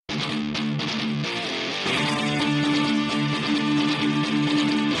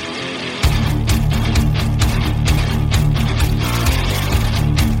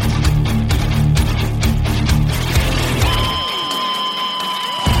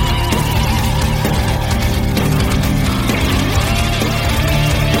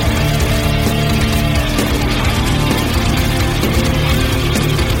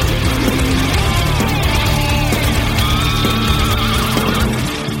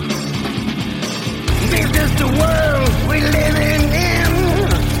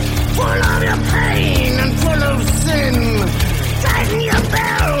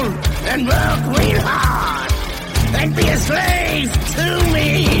slaves to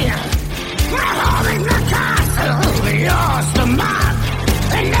me. We're holding the castle, yours to mine,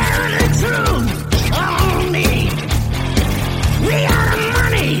 and now the truth on me. We are the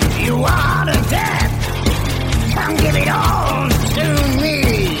money, you are the debt. Come give it all to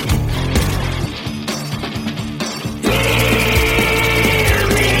me. Hear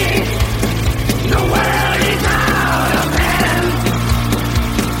me, the world is out of hand.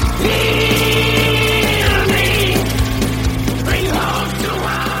 Hear me, bring hope to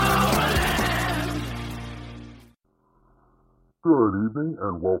our land. Good evening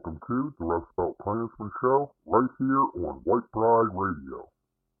and welcome to the Rustbelt Klansman show right here on White Pride Radio.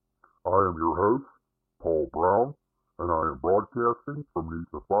 I am your host, Paul Brown, and I am broadcasting from beneath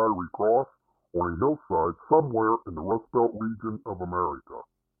the fiery cross on a hillside somewhere in the Rust Belt region of America.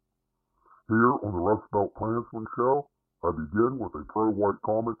 Here on the Rustbelt Klansman show, I begin with a pro-white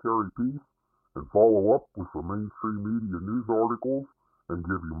commentary piece and follow up with some mainstream media news articles and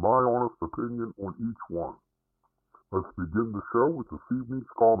give you my honest opinion on each one. Let's begin the show with this evening's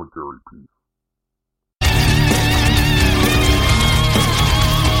commentary piece.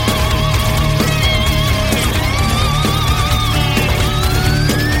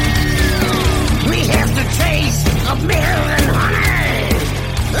 We have the taste of milk and honey,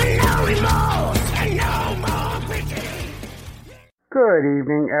 and no remorse and no more pity. Good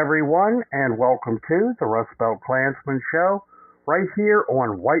evening, everyone, and welcome to the Rustbelt Klansman show right here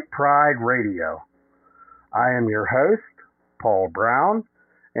on White Pride Radio. I am your host, Paul Brown,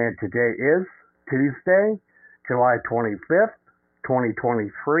 and today is Tuesday, July 25th,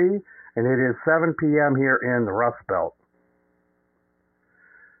 2023, and it is 7 p.m. here in the Rust Belt.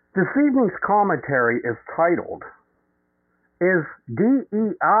 This evening's commentary is titled, Is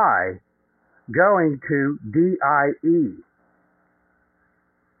DEI Going to DIE?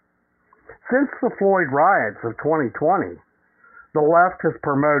 Since the Floyd riots of 2020, the left has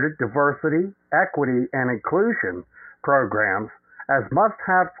promoted diversity, equity, and inclusion programs as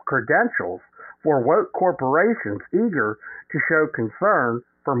must-have credentials for woke corporations eager to show concern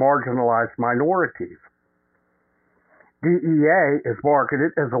for marginalized minorities. DEA is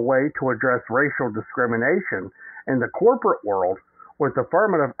marketed as a way to address racial discrimination in the corporate world with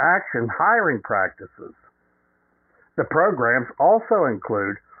affirmative action hiring practices. The programs also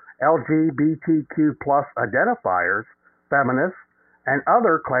include LGBTQ+ identifiers, feminists, and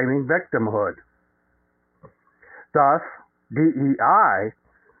other claiming victimhood. Thus, DEI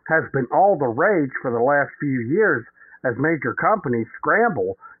has been all the rage for the last few years as major companies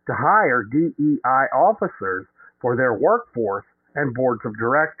scramble to hire DEI officers for their workforce and boards of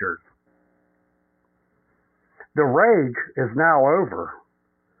directors. The rage is now over.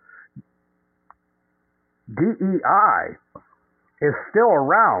 DEI is still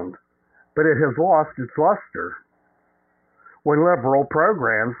around, but it has lost its luster. When liberal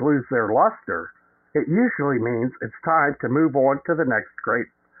programs lose their luster, it usually means it's time to move on to the next great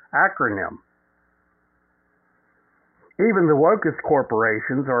acronym. Even the wokest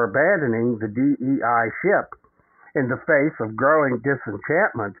corporations are abandoning the DEI ship in the face of growing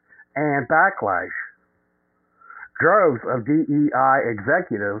disenchantment and backlash. Droves of DEI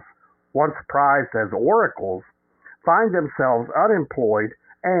executives, once prized as oracles, find themselves unemployed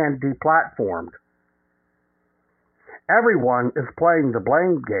and deplatformed. Everyone is playing the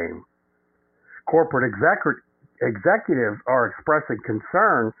blame game. Corporate executives are expressing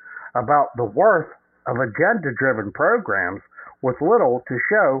concern about the worth of agenda-driven programs with little to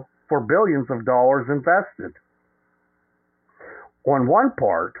show for billions of dollars invested. On one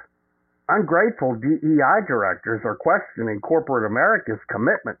part, ungrateful DEI directors are questioning corporate America's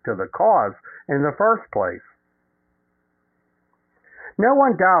commitment to the cause in the first place. No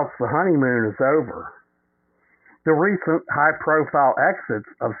one doubts the honeymoon is over. The recent high-profile exits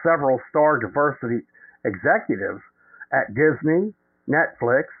of several star diversity executives at Disney,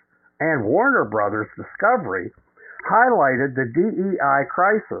 Netflix, and Warner Brothers Discovery highlighted the DEI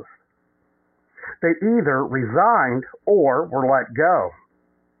crisis. They either resigned or were let go.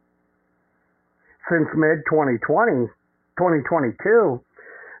 Since mid-2022,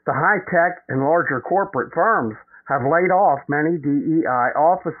 the high-tech and larger corporate firms have laid off many DEI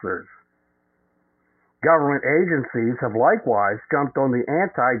officers. Government agencies have likewise jumped on the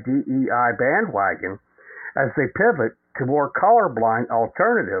anti-DEI bandwagon as they pivot to more colorblind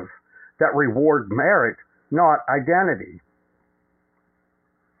alternatives that reward merit, not identity.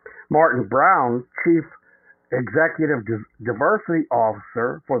 Martin Brown, Chief Executive Diversity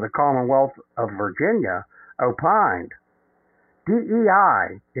Officer for the Commonwealth of Virginia, opined,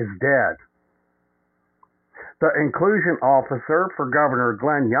 DEI is dead. The Inclusion Officer for Governor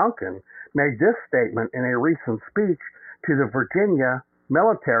Glenn Youngkin made this statement in a recent speech to the Virginia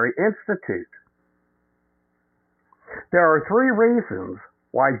Military Institute. There are 3 reasons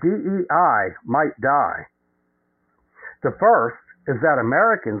why DEI might die. The first is that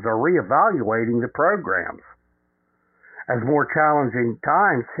Americans are reevaluating the programs. As more challenging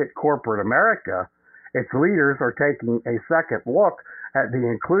times hit corporate America, its leaders are taking a second look at the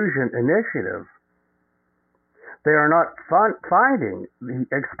inclusion initiatives. They are not finding the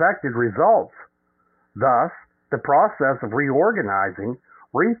expected results. Thus, the process of reorganizing,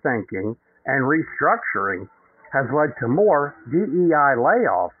 rethinking, and restructuring has led to more DEI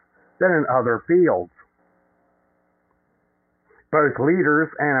layoffs than in other fields. Both leaders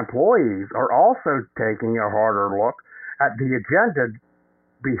and employees are also taking a harder look at the agenda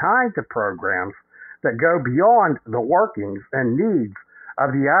behind the programs that go beyond the workings and needs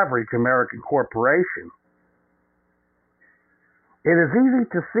of the average American corporation. It is easy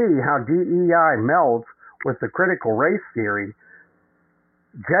to see how DEI melds with the critical race theory,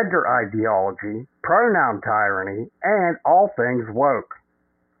 gender ideology, pronoun tyranny, and all things woke.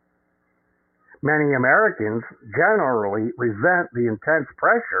 Many Americans generally resent the intense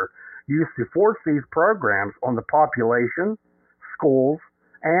pressure used to force these programs on the population, schools,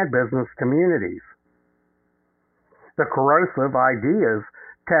 and business communities. The corrosive ideas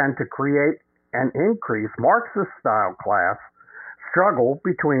tend to create and increase Marxist-style class struggle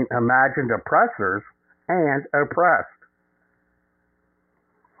between imagined oppressors and oppressed.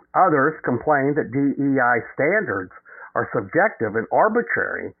 Others complain that DEI standards are subjective and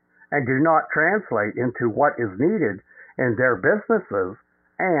arbitrary and do not translate into what is needed in their businesses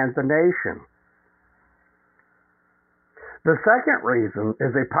and the nation. The second reason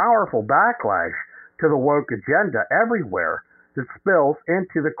is a powerful backlash to the woke agenda everywhere that spills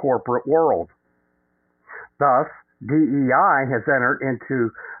into the corporate world. Thus, DEI has entered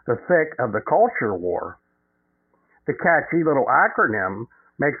into the thick of the culture war. The catchy little acronym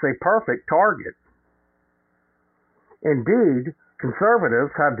makes a perfect target. Indeed,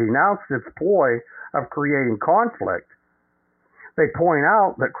 conservatives have denounced its ploy of creating conflict. They point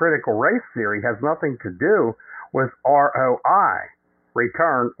out that critical race theory has nothing to do with ROI,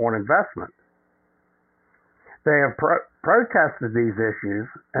 return on investment. They have protested these issues,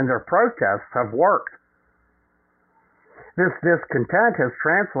 and their protests have worked. This discontent has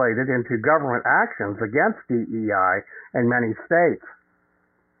translated into government actions against DEI in many states.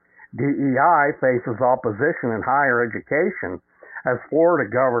 DEI faces opposition in higher education as Florida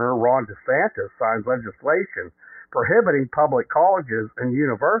Governor Ron DeSantis signed legislation prohibiting public colleges and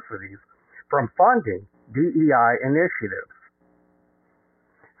universities from funding DEI initiatives.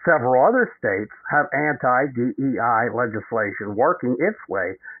 Several other states have anti-DEI legislation working its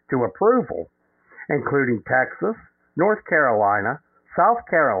way to approval, including Texas, North Carolina, South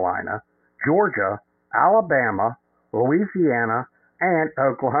Carolina, Georgia, Alabama, Louisiana, and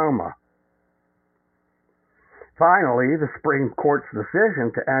Oklahoma. Finally, the Supreme Court's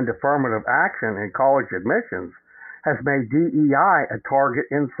decision to end affirmative action in college admissions has made DEI a target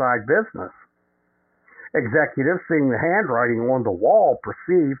inside business. Executives seeing the handwriting on the wall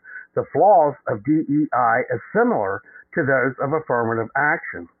perceive the flaws of DEI as similar to those of affirmative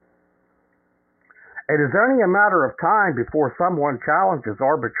action. It is only a matter of time before someone challenges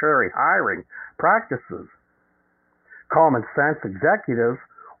arbitrary hiring practices. Common sense executives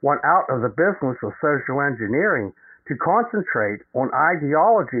want out of the business of social engineering to concentrate on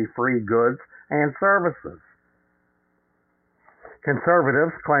ideology-free goods and services.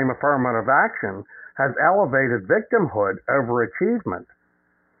 Conservatives claim affirmative action has elevated victimhood over achievement.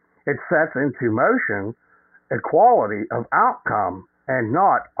 It sets into motion equality of outcome and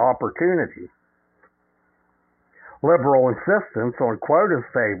not opportunity. Liberal insistence on quotas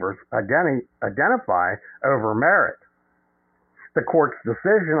favors identify over merit. The court's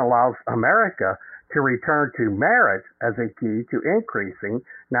decision allows America to return to merit as a key to increasing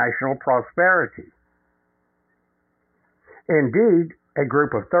national prosperity. Indeed, a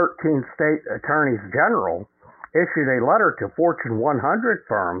group of 13 state attorneys general issued a letter to Fortune 100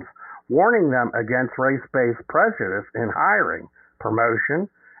 firms warning them against race-based prejudice in hiring, promotion,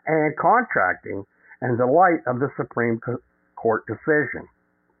 and contracting in the light of the Supreme Court decision.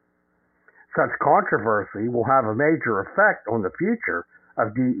 Such controversy will have a major effect on the future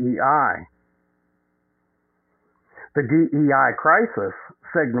of DEI. The DEI crisis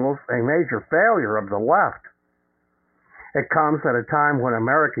signals a major failure of the left. It comes at a time when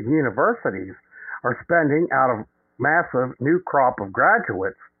American universities are sending out a massive new crop of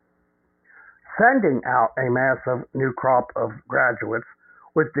graduates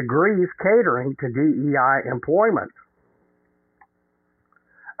with degrees catering to DEI employment.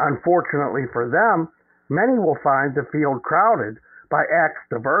 Unfortunately for them, many will find the field crowded by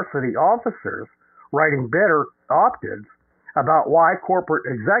ex-diversity officers writing bitter op-eds about why corporate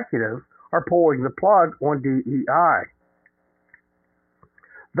executives are pulling the plug on DEI.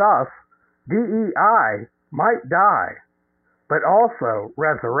 Thus, DEI might die, but also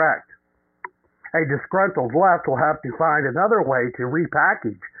resurrect. A disgruntled left will have to find another way to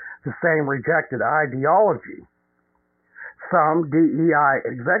repackage the same rejected ideology. Some DEI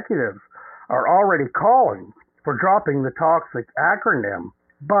executives are already calling for dropping the toxic acronym,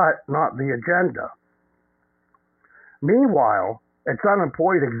 but not the agenda. Meanwhile, its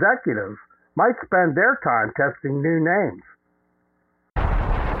unemployed executives might spend their time testing new names.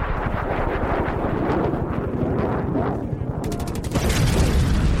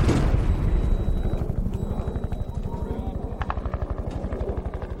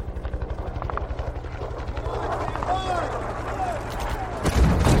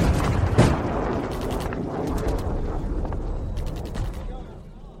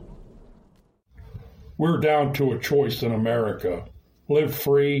 We're down to a choice in America: live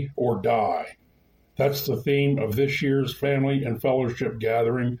free or die. That's the theme of this year's Family and Fellowship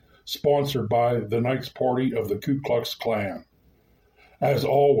Gathering, sponsored by the Knights Party of the Ku Klux Klan. As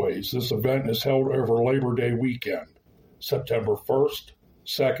always, this event is held over Labor Day weekend, September 1st,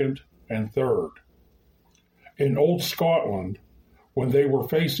 2nd, and 3rd. In Old Scotland, when they were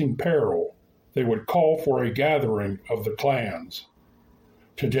facing peril, they would call for a gathering of the clans.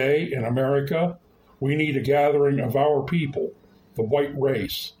 Today in America, we need a gathering of our people, the white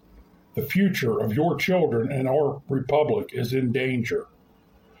race. The future of your children and our republic is in danger.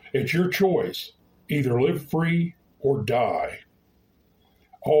 It's your choice. Either live free or die.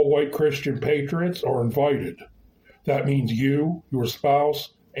 All white Christian patriots are invited. That means you, your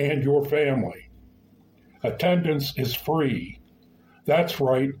spouse, and your family. Attendance is free. That's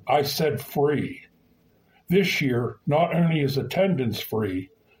right, I said free. This year, not only is attendance free,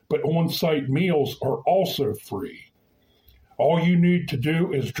 but on-site meals are also free. All you need to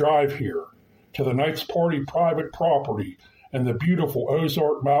do is drive here to the Knights Party private property in the beautiful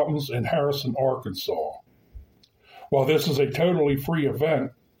Ozark Mountains in Harrison, Arkansas. While this is a totally free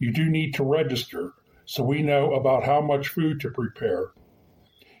event, you do need to register so we know about how much food to prepare.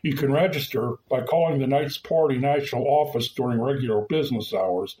 You can register by calling the Knights Party National Office during regular business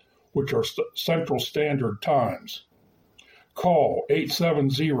hours, which are Central Standard Times. Call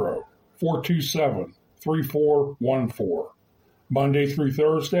 870-427-3414. Monday through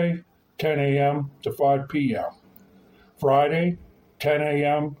Thursday, 10 a.m. to 5 p.m. Friday, 10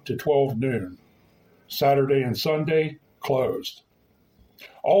 a.m. to 12 noon. Saturday and Sunday, closed.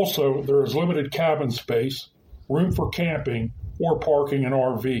 Also, there is limited cabin space, room for camping, or parking an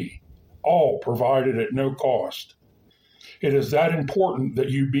RV, all provided at no cost. It is that important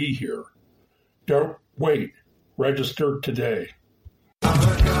that you be here. Don't wait. Register today.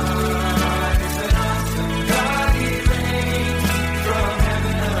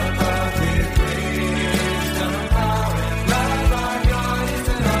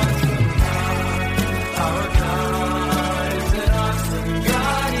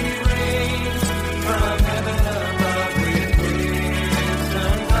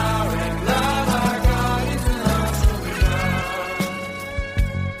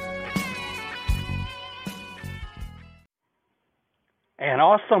 An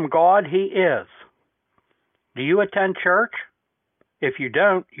awesome God He is. Do you attend church? If you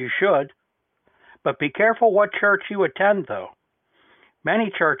don't, you should. But be careful what church you attend, though.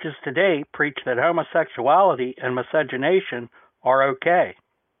 Many churches today preach that homosexuality and miscegenation are okay.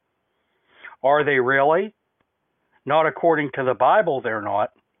 Are they really? Not according to the Bible, they're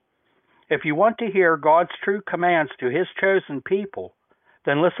not. If you want to hear God's true commands to His chosen people,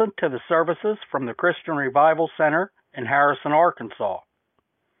 then listen to the services from the Christian Revival Center in Harrison, Arkansas.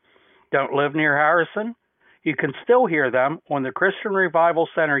 Don't live near Harrison? You can still hear them on the Christian Revival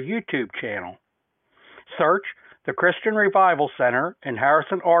Center YouTube channel. Search the Christian Revival Center in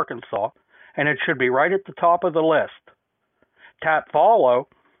Harrison, Arkansas, and it should be right at the top of the list. Tap follow,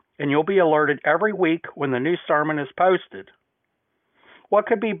 and you'll be alerted every week when the new sermon is posted. What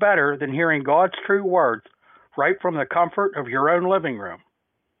could be better than hearing God's true words right from the comfort of your own living room?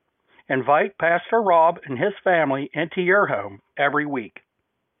 Invite Pastor Rob and his family into your home every week.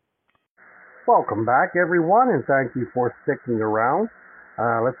 Welcome back, everyone, and thank you for sticking around.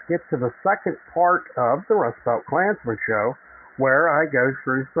 Let's get to the second part of the Rustbelt Klansman show, where I go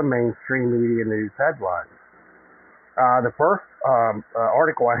through some mainstream media news headlines. The first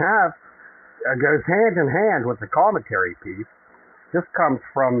article I have goes hand in hand with the commentary piece. This comes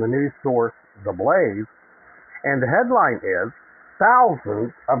from the news source The Blaze, and the headline is,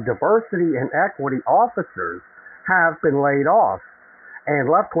 thousands of diversity and equity officers have been laid off, and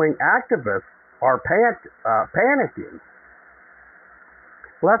left-wing activists are panicking.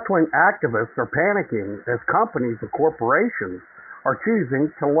 Left-wing activists are panicking as companies and corporations are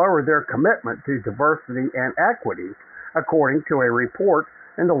choosing to lower their commitment to diversity and equity, according to a report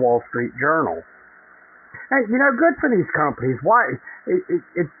in the Wall Street Journal. And, good for these companies. Why?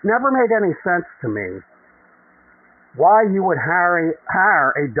 It never made any sense to me why you would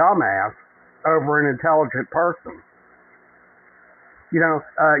hire a dumbass over an intelligent person.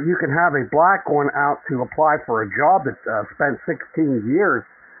 You can have a black one out to apply for a job that spent 16 years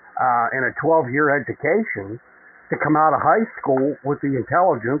in a 12-year education to come out of high school with the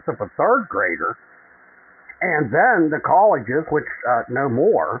intelligence of a third grader. And then the colleges, which no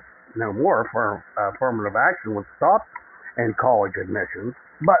more for affirmative action was stopped in college admissions.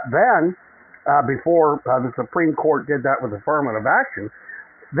 But then, before the Supreme Court did that with affirmative action,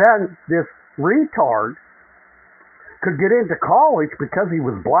 then this retard could get into college because he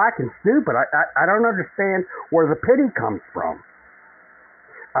was black and stupid. I don't understand where the pity comes from.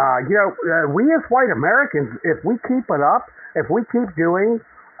 We as white Americans, if we keep it up, if we keep doing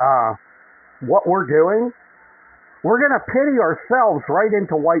what we're doing, we're going to pity ourselves right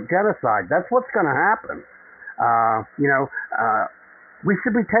into white genocide. That's what's going to happen. We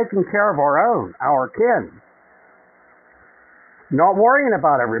should be taking care of our kin. Not worrying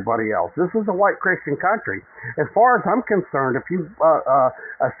about everybody else. This is a white Christian country. As far as I'm concerned, if you're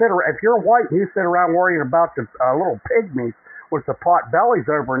white and you sit around worrying about the little pygmies with the pot bellies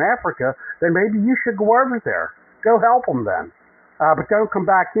over in Africa, then maybe you should go over there. Go help them then. But don't come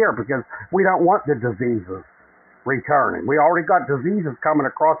back here because we don't want the diseases returning. We already got diseases coming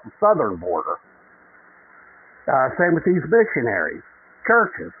across the southern border. Same with these missionaries,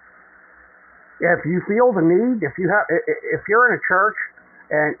 churches. If you feel the need, if you're in a church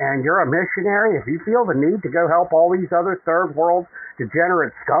and you're a missionary, if you feel the need to go help all these other third world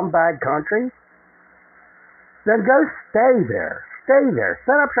degenerate scumbag countries, then go stay there. Stay there.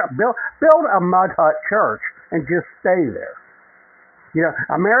 Set up shop. Build a mud hut church and just stay there.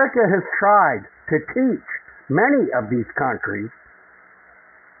 America has tried to teach many of these countries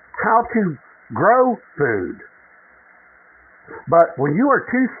how to grow food. But when you are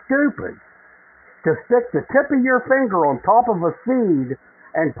too stupid to stick the tip of your finger on top of a seed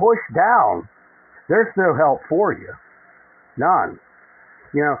and push down, there's no help for you. None.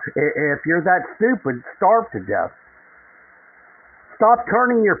 If you're that stupid, starve to death. Stop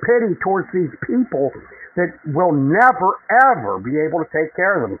turning your pity towards these people that will never, ever be able to take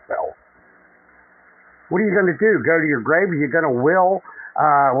care of themselves. What are you going to do? Go to your grave? Are you going to will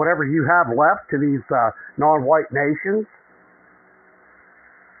whatever you have left to these non-white nations?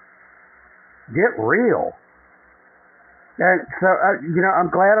 Get real. And so, I'm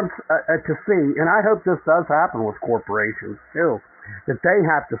glad to see, and I hope this does happen with corporations too, that they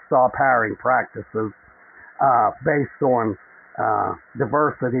have to stop hiring practices based on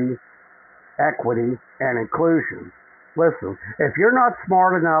diversity, equity, and inclusion. Listen, if you're not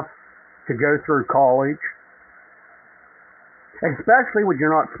smart enough to go through college, especially when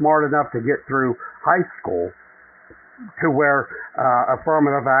you're not smart enough to get through high school, to where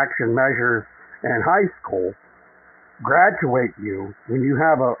affirmative action measures in high school graduate you when you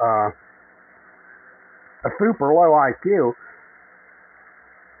have a super low IQ,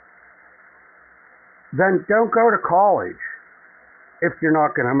 then don't go to college if you're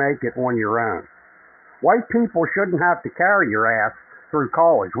not going to make it on your own. White people shouldn't have to carry your ass through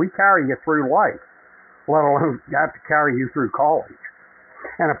college. We carry you through life, let alone have to carry you through college.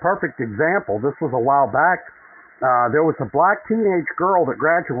 And a perfect example, this was a while back, there was a black teenage girl that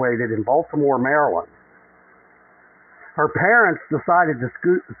graduated in Baltimore, Maryland. Her parents decided to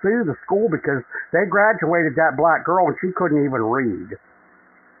sue the school because they graduated that black girl and she couldn't even read.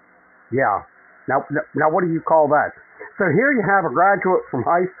 Yeah. Now what do you call that? So here you have a graduate from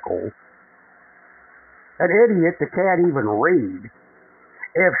high school, an idiot that can't even read.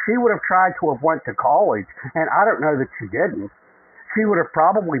 If she would have tried to have went to college, and I don't know that she didn't, she would have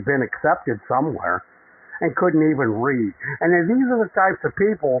probably been accepted somewhere and couldn't even read. And then these are the types of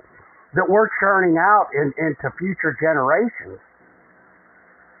people that we're churning out into future generations.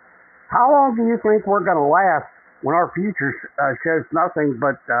 How long do you think we're going to last when our future shows nothing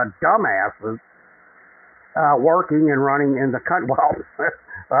but dumbasses working and running in the country? Well,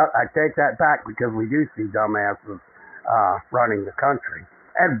 I take that back because we do see dumbasses running the country.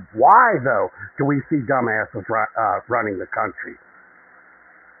 And why, though, do we see dumbasses running the country?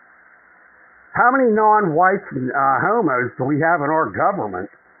 How many non-whites and homos do we have in our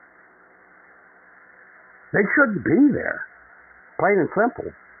government? They shouldn't be there. plain and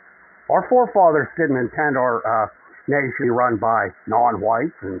simple. Our forefathers didn't intend our nation to be run by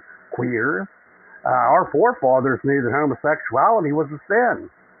non-whites and queers. Our forefathers knew that homosexuality was a sin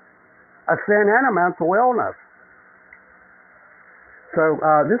and a mental illness. So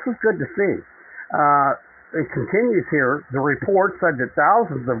this is good to see. It continues here. The report said that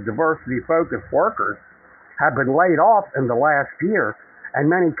thousands of diversity-focused workers have been laid off in the last year, and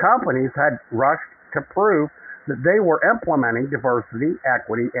many companies had rushed to prove that they were implementing diversity,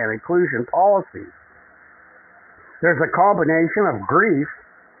 equity, and inclusion policies. There's a combination of grief,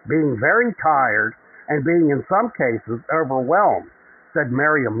 being very tired, and being in some cases overwhelmed, said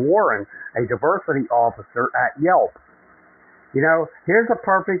Miriam Warren, a diversity officer at Yelp. You know, here's a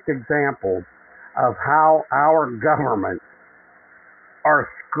perfect example of how our governments are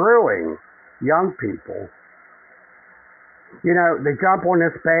screwing young people. You know, they jump on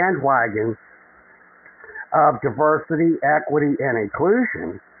this bandwagon of diversity, equity, and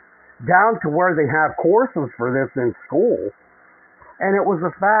inclusion down to where they have courses for this in school, and it was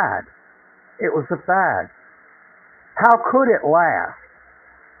a fad. It was a fad. How could it last?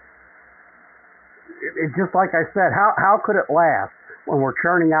 Just like I said, how could it last when we're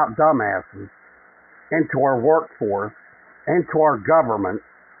churning out dumbasses into our workforce, into our government?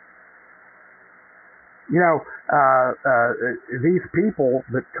 You know, these people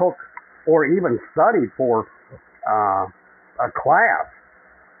that took or even studied for a class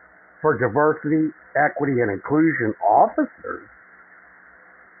for diversity, equity, and inclusion officers,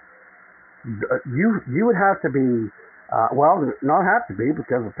 you would have to be, well, not have to be,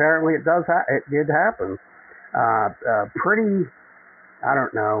 because apparently it did happen. Pretty, I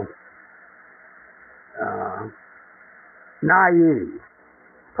don't know, naive,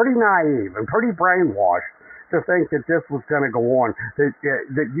 and pretty brainwashed to think that this was going to go on,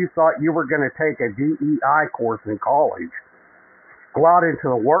 that you thought you were going to take a DEI course in college, go out into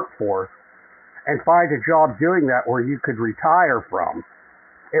the workforce, and find a job doing that where you could retire from.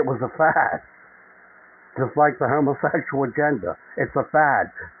 It was a fad. Just like the homosexual agenda. It's a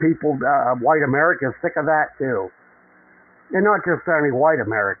fad. People, white America is sick of that too. And not just only white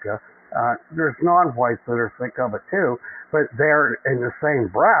America. There's non-whites that are sick of it too. But they're in the same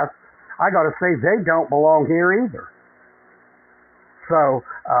breath. I got to say, they don't belong here either. So,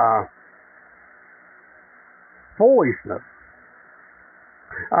 foolishness.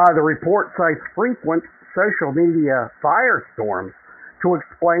 The report cites frequent social media firestorms to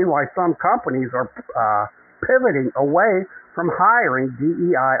explain why some companies are pivoting away from hiring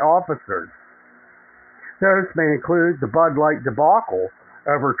DEI officers. Those may include the Bud Light debacle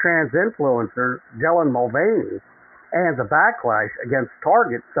over trans influencer Dylan Mulvaney and the backlash against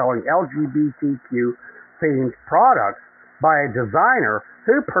Target selling LGBTQ-themed products by a designer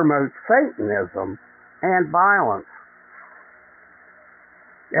who promotes Satanism and violence.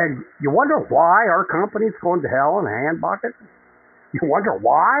 And you wonder why our company's going to hell in a handbucket? You wonder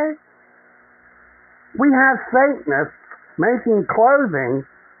why? We have Satanists making clothing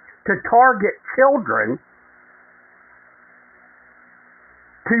to target children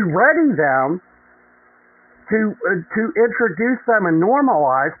to ready them to introduce them and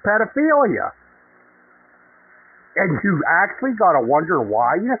normalize pedophilia. And you actually got to wonder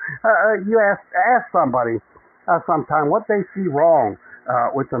why. You ask somebody sometime what they see wrong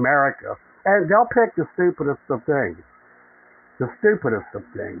with America, and they'll pick the stupidest of things. The stupidest of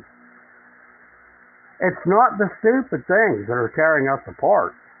things. It's not the stupid things that are tearing us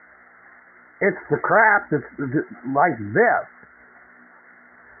apart. It's the crap that's like this.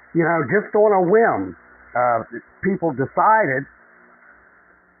 You know, just on a whim, people decided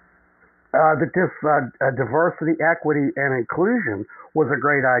that this diversity, equity, and inclusion was a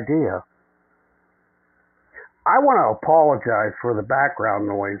great idea. I want to apologize for the background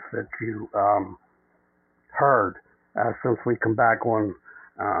noise that you heard since we come back on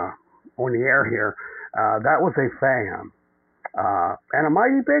the air here. That was a fan, and a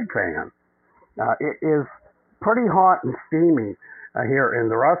mighty big fan. It is pretty hot and steamy here in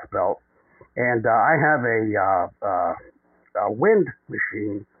the Rust Belt, and I have a wind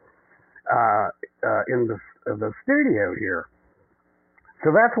machine in the studio here.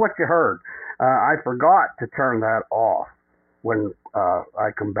 So that's what you heard. I forgot to turn that off when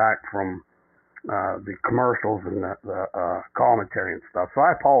I come back from the commercials and the commentary and stuff. So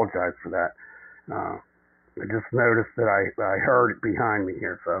I apologize for that. I just noticed that I heard it behind me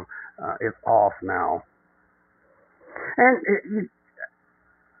here, so it's off now. And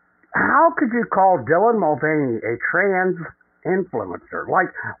how could you call Dylan Mulvaney a trans influencer?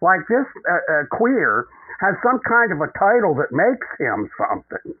 Like this queer has some kind of a title that makes him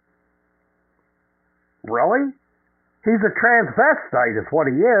something. Really? He's a transvestite is what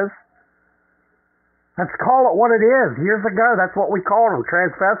he is. Let's call it what it is. Years ago, that's what we called them,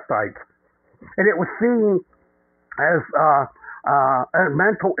 transvestites. And it was seen as a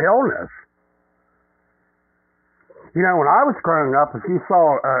mental illness. You know, when I was growing up, if you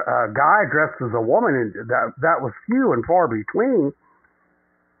saw a guy dressed as a woman, and that was few and far between.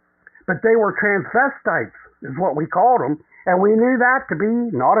 But they were transvestites, is what we called them, and we knew that to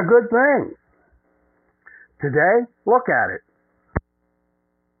be not a good thing. Today, look at it.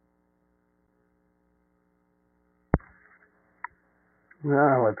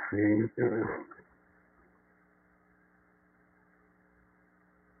 Now, let's see.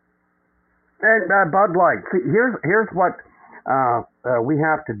 And Bud Light. See, here's what we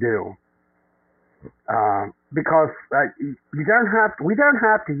have to do. Because we don't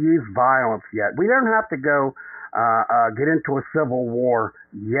have to use violence yet. We don't have to go get into a civil war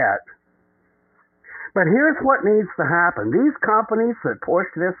yet. But here's what needs to happen. These companies that push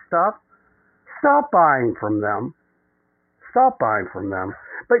this stuff, stop buying from them. Stop buying from them.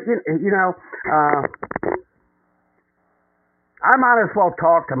 But, you know, I might as well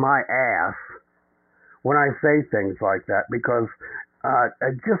talk to my ass when I say things like that, because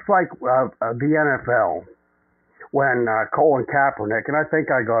just like the NFL, when Colin Kaepernick, and I think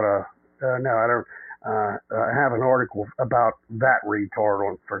I got I have an article about that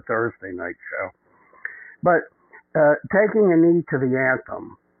retard for Thursday night show. But taking a knee to the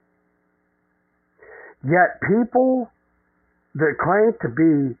anthem, yet people that claim to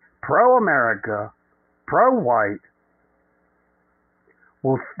be pro-America, pro-white,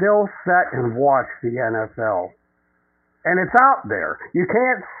 will still sit and watch the NFL. And it's out there. You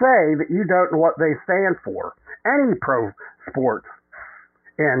can't say that you don't know what they stand for. Any pro sports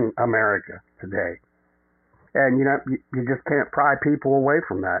in America today. And, you know, you just can't pry people away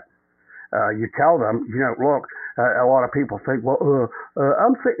from that. You tell them, you know, look, a lot of people think, well,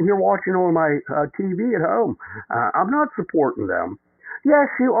 I'm sitting here watching on my TV at home. I'm not supporting them. Yes,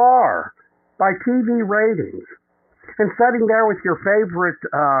 you are. By TV ratings. And sitting there with your favorite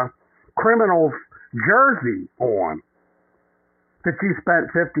criminal's jersey on that you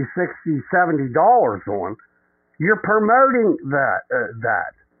spent $50, $60, $70 on, you're promoting that.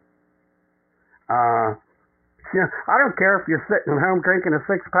 You know, I don't care if you're sitting at home drinking a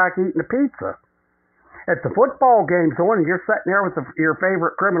six-pack, eating a pizza. If the football game's on and you're sitting there with your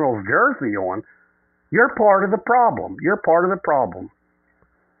favorite criminal's jersey on, you're part of the problem. You're part of the problem.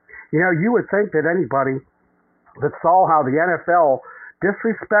 You know, you would think that anybody that saw how the NFL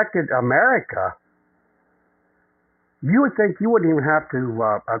disrespected America, you would think you wouldn't even have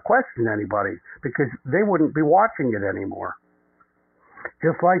to question anybody, because they wouldn't be watching it anymore.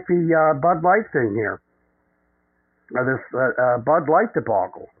 Just like the Bud Light thing here. This Bud Light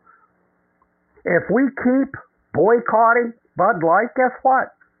debacle. If we keep boycotting Bud Light, guess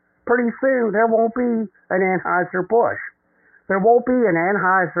what? Pretty soon there won't be an Anheuser-Busch. There won't be an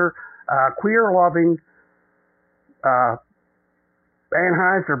Anheuser queer-loving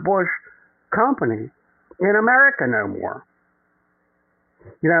Anheuser-Busch company in America no more.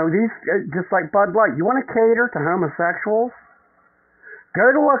 You know, these just like Bud Light. You want to cater to homosexuals?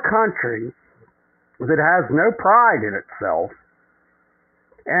 Go to a country that has no pride in itself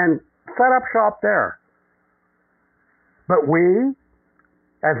and set up shop there. But we,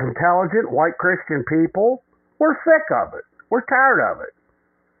 as intelligent white Christian people, we're sick of it. We're tired of it.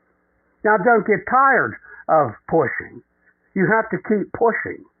 Now, don't get tired of pushing. You have to keep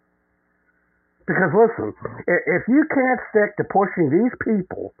pushing. Because listen, if you can't stick to pushing these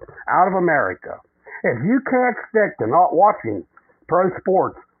people out of America, if you can't stick to not watching pro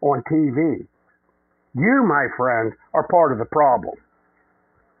sports on TV, you, my friend, are part of the problem.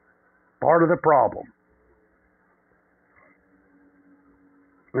 Part of the problem.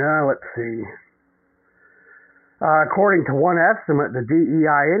 Now, let's see. According to one estimate, the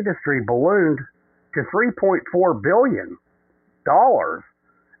DEI industry ballooned to $3.4 billion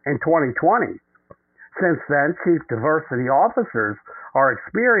in 2020. Since then, chief diversity officers are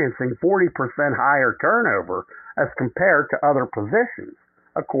experiencing 40% higher turnover as compared to other positions,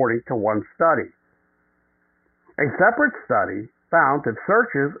 according to one study. A separate study found that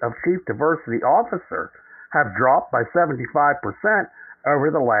searches of chief diversity officer have dropped by 75%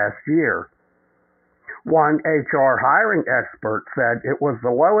 over the last year. One HR hiring expert said it was the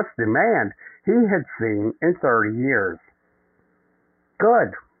lowest demand he had seen in 30 years.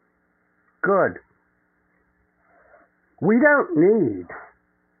 Good. Good. We don't need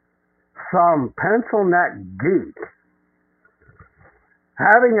some pencil neck geek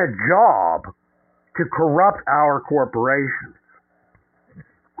having a job to corrupt our corporations.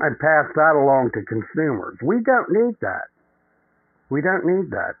 and pass that along to consumers. We don't need that. We don't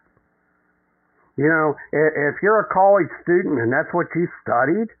need that. You know, if you're a college student and that's what you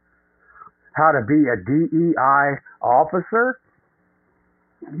studied, how to be a DEI officer,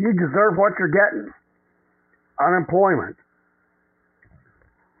 you deserve what you're getting. Unemployment.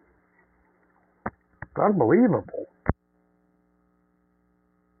 It's unbelievable.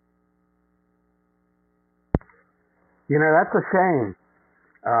 You know, that's a shame.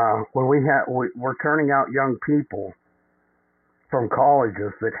 When we're turning out young people from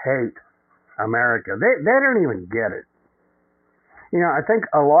colleges that hate America. They don't even get it. You know, I think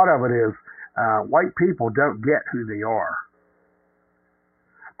a lot of it is white people don't get who they are.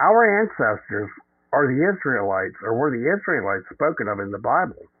 Our ancestors are the Israelites, or were the Israelites spoken of in the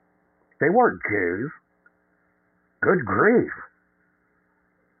Bible. They weren't Jews. Good grief.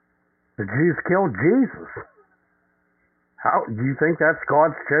 The Jews killed Jesus. How do you think that's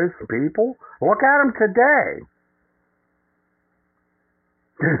God's chosen people? Look at them today.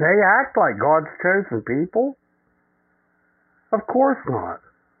 Do they act like God's chosen people? Of course not.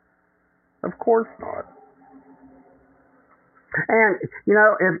 Of course not. And you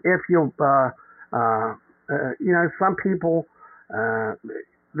know, if you you know, some people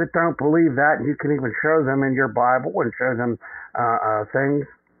that don't believe that, and you can even show them in your Bible and show them things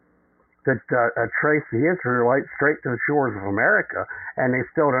that trace the Israelites straight to the shores of America, and they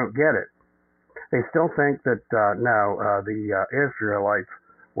still don't get it. They still think that the Israelites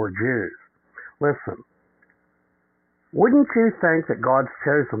were Jews. Listen, wouldn't you think that God's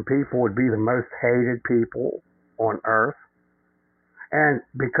chosen people would be the most hated people on earth? And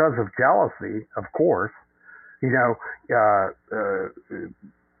because of jealousy, of course, you know,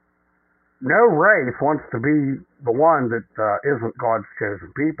 no race wants to be the one that isn't God's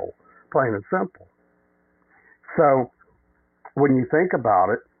chosen people, plain and simple. So when you think about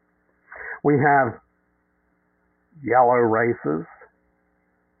it, we have yellow races,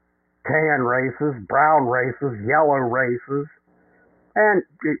 tan races, brown races, yellow races, and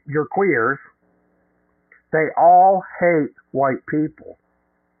your queers. They all hate white people.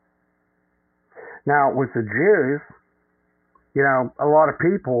 Now, with the Jews, you know, a lot of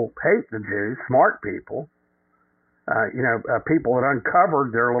people hate the Jews, smart people, people that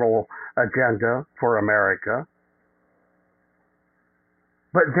uncovered their little agenda for America.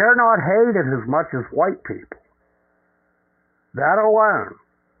 But they're not hated as much as white people. That alone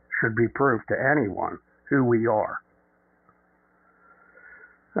should be proof to anyone who we are.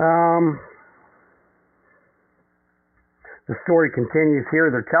 The story continues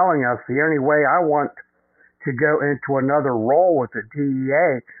here. They're telling us the only way I want to go into another role with the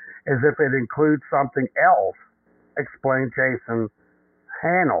DEA is if it includes something else, explained Jason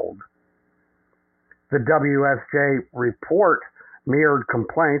Hanold. The WSJ report mirrored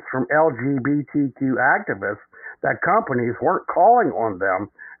complaints from LGBTQ activists that companies weren't calling on them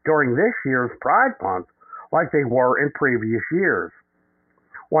during this year's Pride Month like they were in previous years.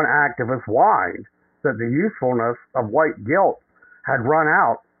 One activist whined that the usefulness of white guilt had run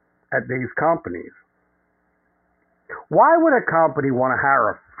out at these companies. Why would a company want to hire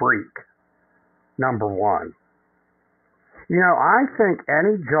a freak? Number one. You know, I think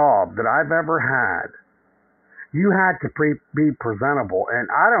any job that I've ever had, you had to be presentable, and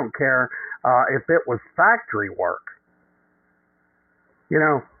I don't care if it was factory work. You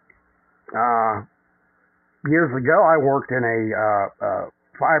know, years ago I worked in a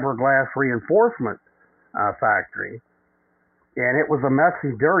fiberglass reinforcement factory, and it was a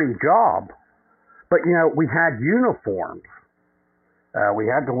messy, dirty job. But, you know, we had uniforms. We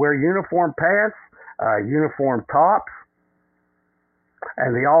had to wear uniform pants, uniform tops,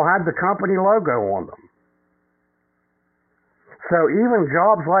 and they all had the company logo on them. So even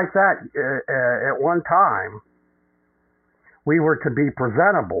jobs like that, at one time, we were to be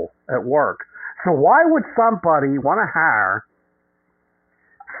presentable at work. So why would somebody want to hire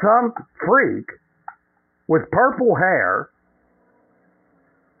some freak with purple hair,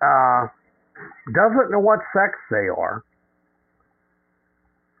 doesn't know what sex they are,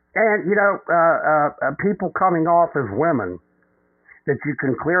 and, you know, people coming off as women that you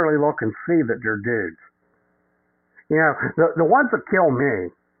can clearly look and see that they're dudes. You know, the ones that kill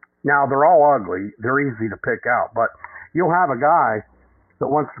me, now they're all ugly, they're easy to pick out, but you'll have a guy that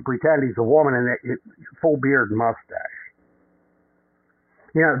wants to pretend he's a woman and full beard and mustache.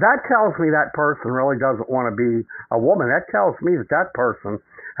 You know, that tells me that person really doesn't want to be a woman. That tells me that that person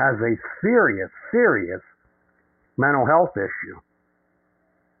has a serious, serious mental health issue.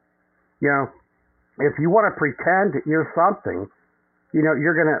 You know, if you want to pretend that you're something, you know,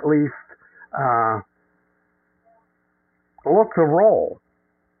 you're going to at least look the role.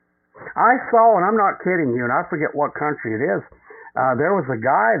 I saw, and I'm not kidding you, and I forget what country it is, there was a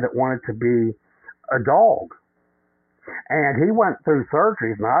guy that wanted to be a dog. And he went through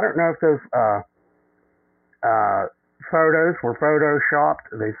surgeries. Now, I don't know if those photos were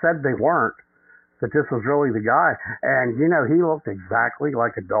photoshopped. They said they weren't, that this was really the guy. And, you know, he looked exactly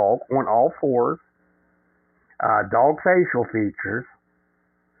like a dog on all fours, dog facial features.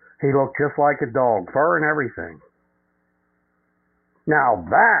 He looked just like a dog, fur and everything. Now,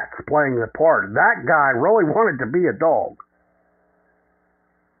 that's playing the part. That guy really wanted to be a dog.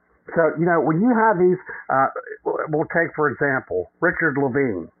 So, you know, when you have these, we'll take, for example, Richard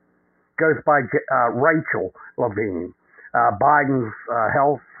Levine, goes by Rachel Levine, Biden's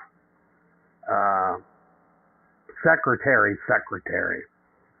health secretary.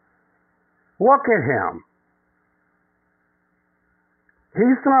 Look at him.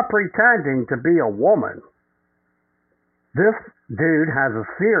 He's not pretending to be a woman. This dude has a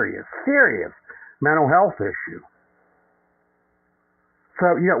serious mental health issue.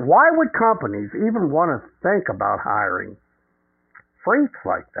 So, you know, why would companies even want to think about hiring freaks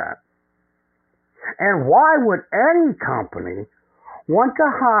like that? And why would any company want to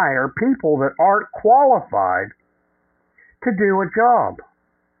hire people that aren't qualified to do a job?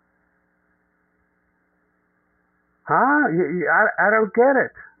 Huh? I don't get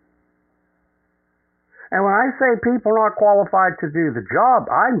it. And when I say people not qualified to do the job,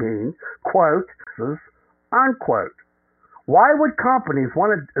 I mean, quote, unquote. Why would companies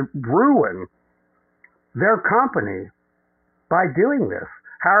want to ruin their company by doing this?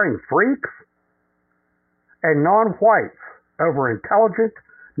 Hiring freaks and non-whites over intelligent,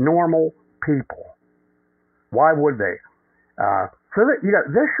 normal people. Why would they? So that, you know,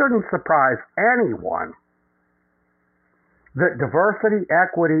 this shouldn't surprise anyone that diversity,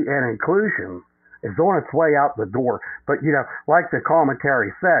 equity, and inclusion is on its way out the door. But, you know, like the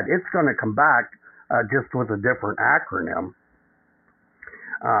commentary said, it's going to come back just with a different acronym,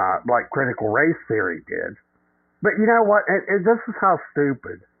 like critical race theory did. But you know what? This is how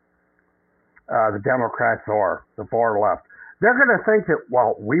stupid the Democrats are, the far left. They're going to think that,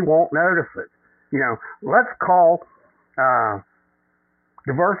 well, we won't notice it. You know, let's call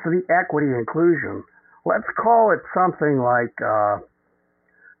diversity, equity, inclusion, let's call it something like,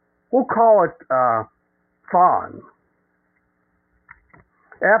 we'll call it FUN.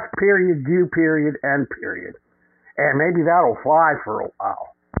 F period, U period, N period. And maybe that'll fly for a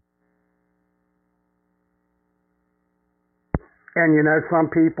while. And, you know, some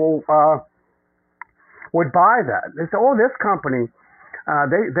people would buy that. They say, oh, this company,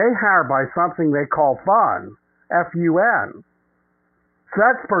 they hire by something they call FUN, F-U-N. So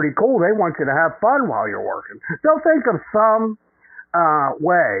that's pretty cool. They want you to have fun while you're working. They'll think of some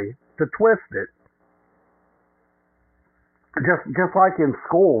way to twist it. Just like in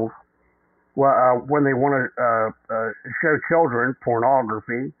schools, when they want to show children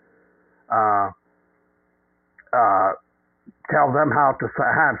pornography, tell them how to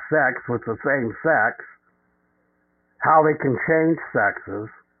have sex with the same sex, how they can change sexes,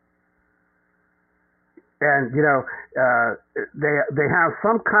 and you know they have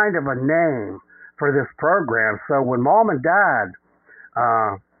some kind of a name for this program. So when mom and dad,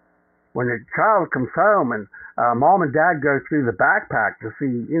 when the child comes home and mom and dad go through the backpack to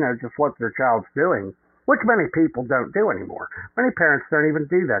see, you know, just what their child's doing, which many people don't do anymore. Many parents don't even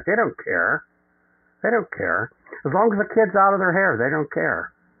do that. They don't care. They don't care. As long as the kid's out of their hair, they don't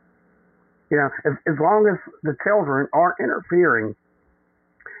care. You know, as long as the children aren't interfering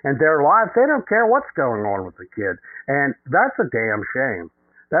in their lives, they don't care what's going on with the kid. And that's a damn shame.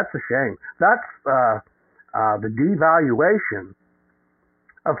 That's a shame. That's the devaluation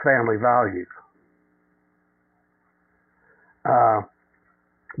of family values.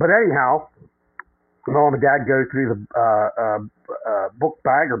 But anyhow, mom and dad go through the book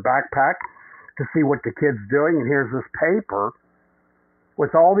bag or backpack to see what the kid's doing, and here's this paper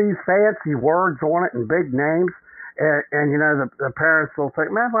with all these fancy words on it and big names, and you know, the parents will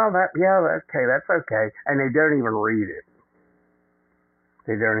think, man, well, that's okay, and they don't even read it.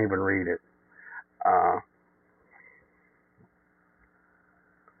 They don't even read it.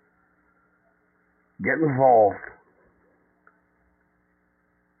 Get involved.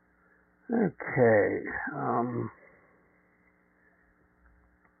 Okay.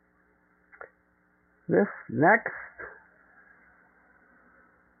 This next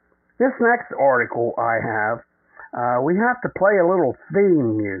article I have, we have to play a little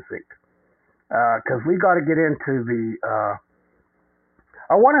theme music because we got to get into the.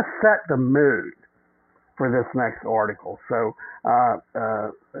 I want to set the mood for this next article. So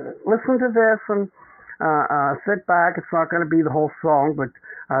listen to this and sit back. It's not going to be the whole song, but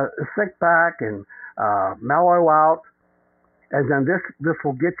Sit back and mellow out, and then this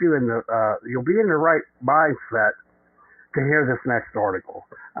will get you in the you'll be in the right mindset to hear this next article.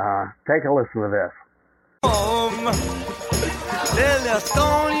 Take a listen to this. They'll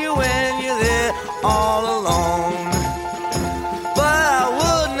stone you when you're there all alone. But I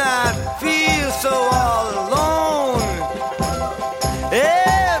would not feel so all alone.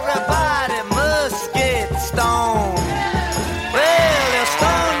 Everybody must get stoned. Well, they'll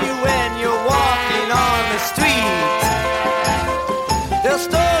stone you when you're walking on the street. They'll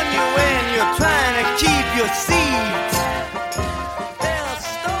stone you when you're trying to keep your seat. They'll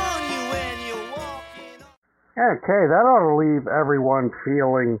stone you when you're walking on. Okay, that ought to leave everyone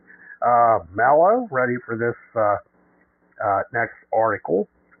feeling mellow, ready for this next article.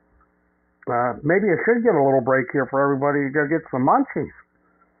 Maybe I should get a little break here for everybody to go get some munchies.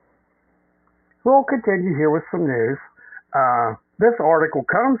 We'll continue here with some news. This article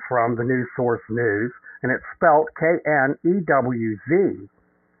comes from the News Source News, and it's spelled Knewz.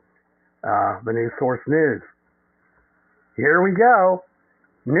 The News Source News. Here we go.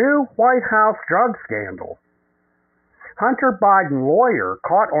 New White House drug scandal. Hunter Biden lawyer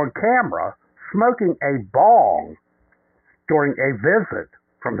caught on camera smoking a bong during a visit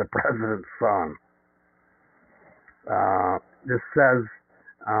from the president's son. This says,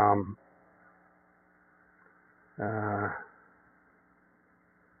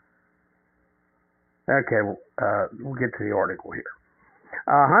 we'll get to the article here.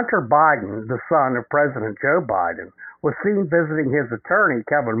 Hunter Biden, the son of President Joe Biden, was seen visiting his attorney,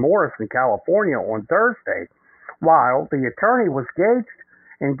 Kevin Morris, in California on Thursday, while the attorney was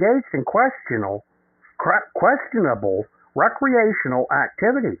engaged in questionable recreational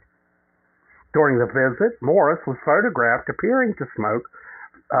activity. During the visit, Morris was photographed appearing to smoke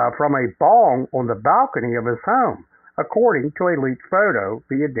from a bong on the balcony of his home, according to a leaked photo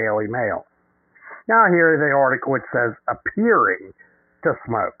via Daily Mail. Now here is the article. It says appearing to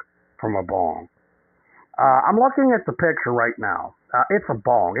smoke from a bong. I'm looking at the picture right now. It's a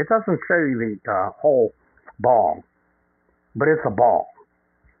bong. It doesn't show you the whole bong, but it's a bong.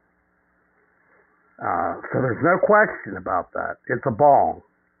 So there's no question about that. It's a bong.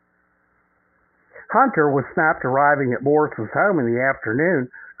 Hunter was snapped arriving at Morris's home in the afternoon,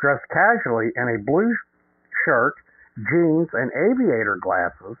 dressed casually in a blue shirt, jeans, and aviator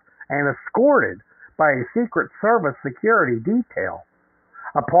glasses, and escorted by a Secret Service security detail.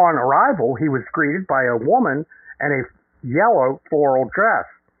 Upon arrival, he was greeted by a woman in a yellow floral dress.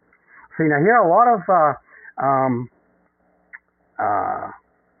 See, now here are a lot of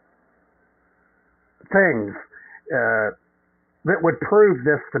things that would prove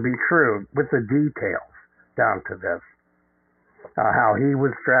this to be true with the details down to this. How he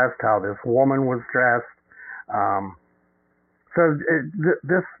was dressed, how this woman was dressed.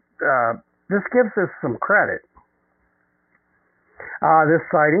 This gives us some credit. This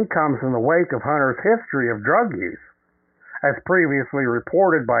sighting comes in the wake of Hunter's history of drug use. As previously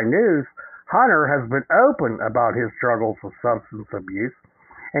reported by News, Hunter has been open about his struggles with substance abuse,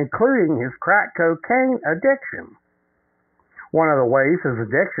 including his crack cocaine addiction. One of the ways his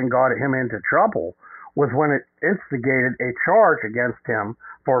addiction got him into trouble was when it instigated a charge against him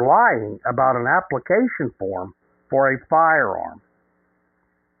for lying about an application form for a firearm.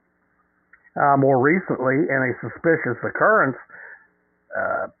 More recently, in a suspicious occurrence,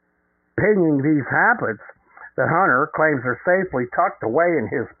 pinging these habits that Hunter claims are safely tucked away in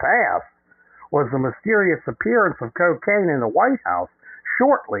his past, was the mysterious appearance of cocaine in the White House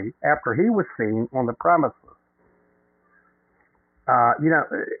shortly after he was seen on the premises.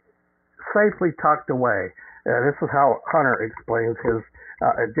 Safely tucked away. This is how Hunter explains his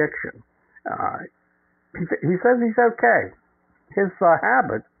addiction. He says he's okay. His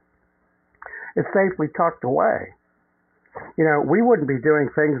habit is safely tucked away. We wouldn't be doing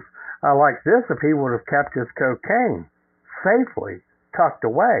things like this if he would have kept his cocaine safely tucked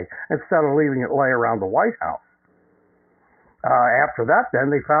away instead of leaving it lay around the White House. After that, then,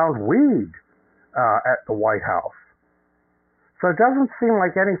 they found weed at the White House. So it doesn't seem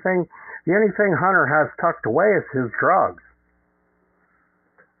like anything Hunter has tucked away is his drugs.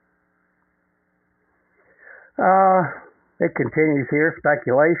 It continues here.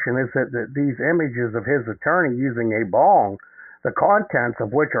 Speculation is that these images of his attorney using a bong, the contents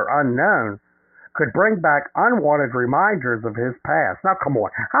of which are unknown, could bring back unwanted reminders of his past. Now, come on.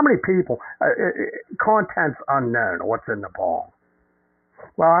 How many people, contents unknown, what's in the bong?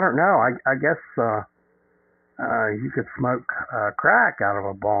 Well, I don't know. I guess you could smoke crack out of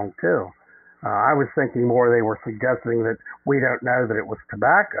a bong, too. I was thinking more they were suggesting that we don't know that it was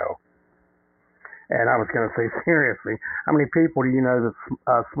tobacco. And I was going to say, seriously, how many people do you know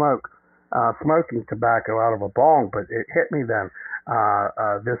that smoke smoking tobacco out of a bong? But it hit me then.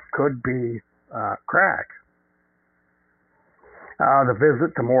 This could be crack. The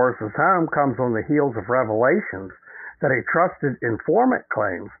visit to Morris's home comes on the heels of revelations that a trusted informant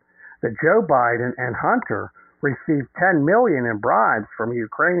claims that Joe Biden and Hunter received $10 million in bribes from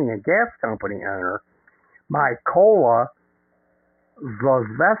Ukrainian gas company owner Mykola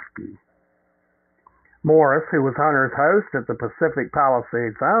Zlochevsky. Morris, who was Hunter's host at the Pacific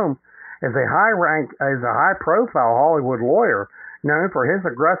Palisades home, is a high-profile Hollywood lawyer known for his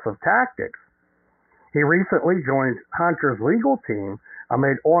aggressive tactics. He recently joined Hunter's legal team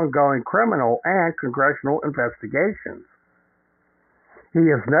amid ongoing criminal and congressional investigations. He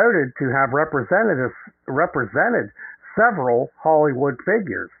is noted to have represented several Hollywood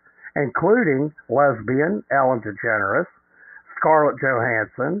figures, including lesbian Ellen DeGeneres, Scarlett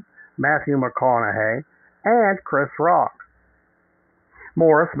Johansson, Matthew McConaughey, and Chris Rock.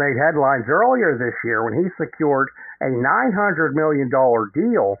 Morris made headlines earlier this year when he secured a $900 million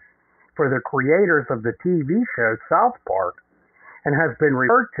deal for the creators of the TV show South Park, and has been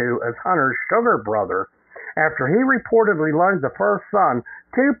referred to as Hunter's sugar brother after he reportedly loaned the first son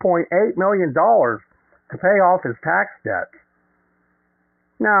 $2.8 million to pay off his tax debts.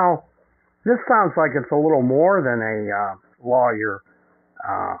 Now, this sounds like it's a little more than a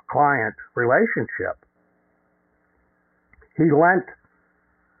lawyer-client relationship. This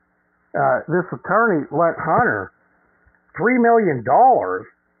attorney lent Hunter $3 million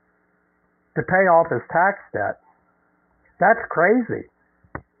to pay off his tax debt. That's crazy,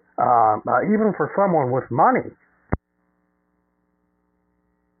 even for someone with money.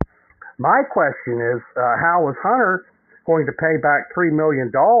 My question is, how was Hunter going to pay back $3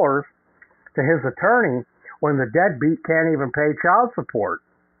 million to his attorney when the deadbeat can't even pay child support?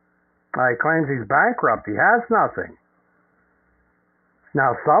 He claims he's bankrupt. He has nothing.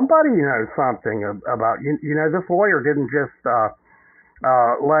 Now, somebody knows something about, this lawyer didn't just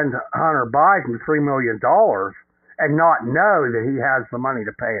lend Hunter Biden $3 million and not know that he has the money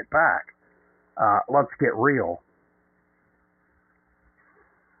to pay it back. Let's get real.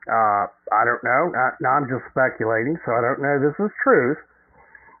 I don't know. Now I'm just speculating, so I don't know this is truth.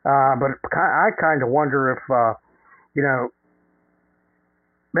 But I kind of wonder if,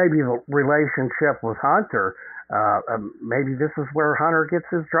 maybe the relationship with Hunter, maybe this is where Hunter gets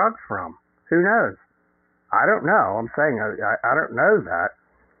his drugs from. Who knows? I don't know. I'm saying I don't know that,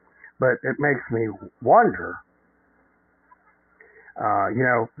 but it makes me wonder.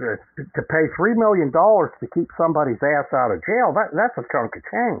 To pay $3 million to keep somebody's ass out of jail, that's a chunk of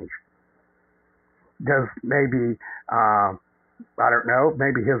change. Does maybe, I don't know,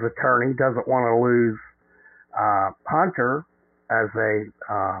 maybe his attorney doesn't want to lose Hunter as a,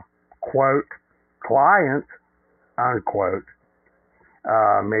 quote, client, unquote.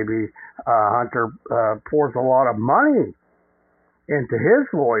 Maybe Hunter pours a lot of money into his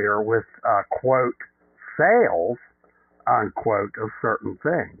lawyer with, quote, sales, unquote, of certain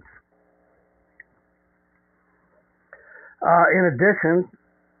things. In addition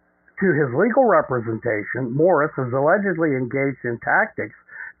to his legal representation, Morris is allegedly engaged in tactics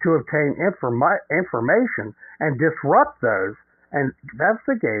to obtain information and disrupt those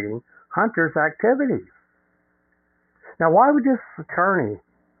investigating Hunter's activities. Now, why would this attorney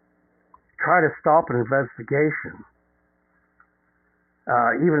try to stop an investigation?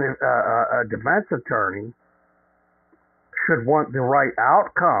 Even if a defense attorney should want the right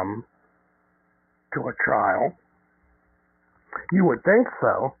outcome to a trial. You would think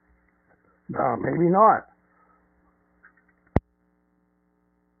so. Maybe not.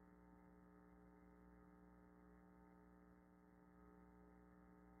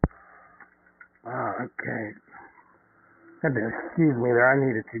 Okay. Excuse me there. I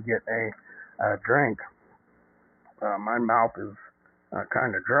needed to get a drink. My mouth is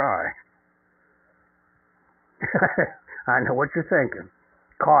kind of dry. I know what you're thinking.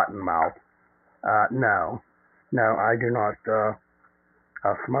 Cotton mouth. No, I do not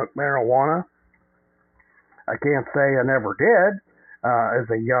smoke marijuana. I can't say I never did. As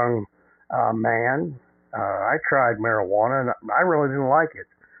a young man, I tried marijuana and I really didn't like it.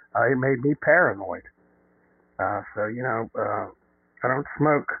 It made me paranoid. I don't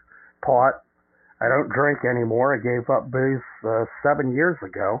smoke pot. I don't drink anymore. I gave up booze 7 years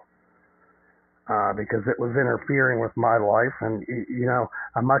ago. Because it was interfering with my life, and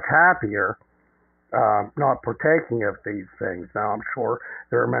I'm much happier not partaking of these things. Now, I'm sure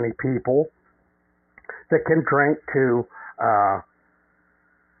there are many people that can drink to,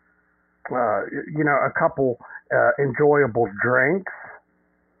 a couple enjoyable drinks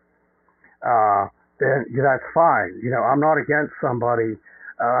then that's fine. I'm not against somebody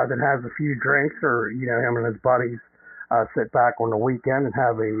that has a few drinks, or him and his buddies sit back on the weekend and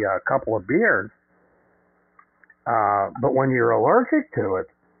have a couple of beers. But when you're allergic to it,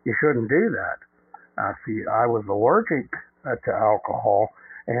 you shouldn't do that. See, I was allergic to alcohol,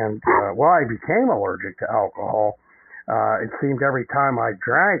 and I became allergic to alcohol. It seemed every time I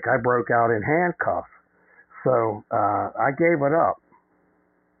drank, I broke out in handcuffs. So I gave it up.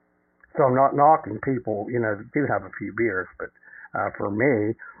 So I'm not knocking people, that do have a few beers, but for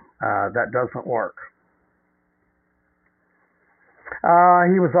me, that doesn't work.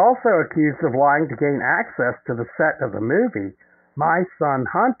 He was also accused of lying to gain access to the set of the movie My Son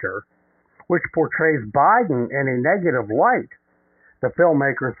Hunter, which portrays Biden in a negative light. The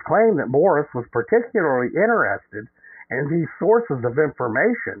filmmakers claim that Morris was particularly interested in these sources of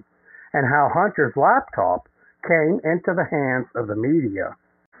information and how Hunter's laptop came into the hands of the media.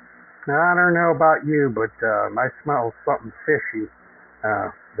 Now, I don't know about you, but I smell something fishy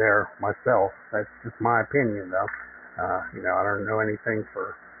there myself. That's just my opinion, though. I don't know anything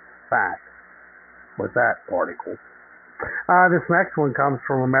for fact with that article. This next one comes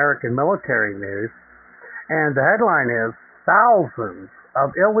from American Military News, and the headline is, "Thousands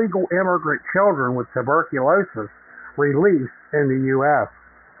of illegal immigrant children with tuberculosis released in the U.S."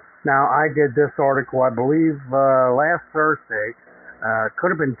 Now, I did this article, I believe, last Thursday. Could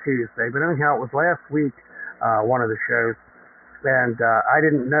have been Tuesday, but anyhow, it was last week, one of the shows, and I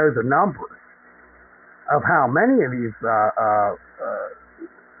didn't know the numbers of how many of these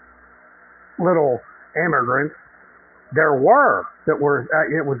little immigrants there were that were,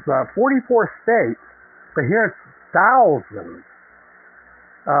 it was 44 states, but here it's thousands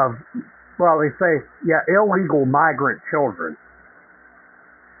of, they say, illegal migrant children.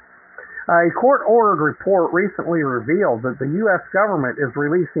 A court-ordered report recently revealed that the U.S. government is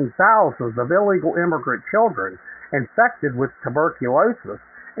releasing thousands of illegal immigrant children infected with tuberculosis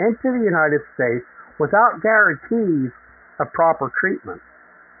into the United States without guarantees of proper treatment.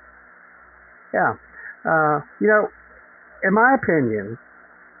 In my opinion,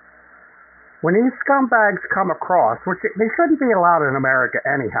 when these scumbags come across, which they shouldn't be allowed in America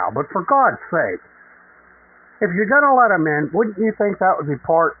anyhow, but for God's sake, if you're going to let them in, wouldn't you think that would be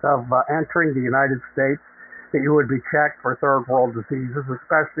part of entering the United States, that you would be checked for third world diseases,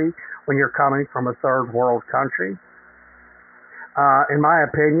 especially when you're coming from a third world country? In my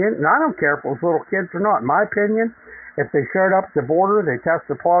opinion, and I don't care if it was little kids or not, in my opinion, if they showed up at the border, they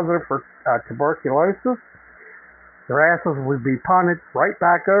tested positive for tuberculosis, their asses would be punted right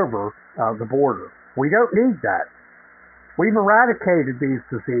back over the border. We don't need that. We've eradicated these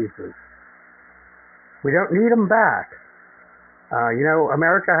diseases. We don't need them back.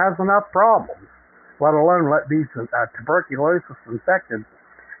 America has enough problems, let alone let these tuberculosis-infected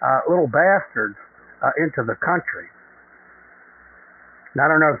little bastards into the country. Now, I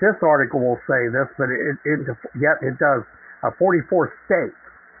don't know if this article will say this, but it does. 44 states.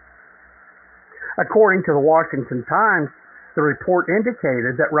 According to the Washington Times, the report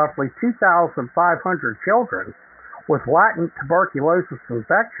indicated that roughly 2,500 children with latent tuberculosis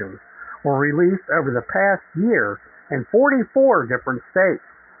infections were released over the past year in 44 different states.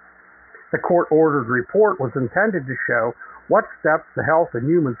 The court-ordered report was intended to show what steps the Health and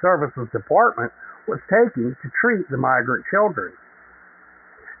Human Services Department was taking to treat the migrant children.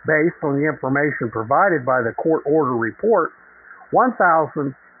 Based on the information provided by the court-order report,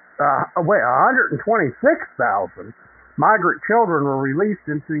 126,000 migrant children were released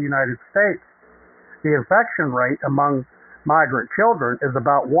into the United States. The infection rate among migrant children is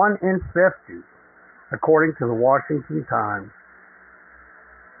about 1 in 50, according to the Washington Times.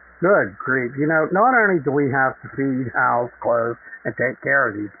 Good grief. Not only do we have to feed, house, clothe, and take care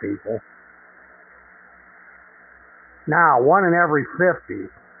of these people, now 1 in every 50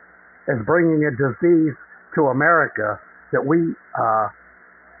 is bringing a disease to America that we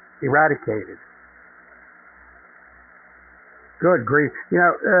eradicated. Good grief.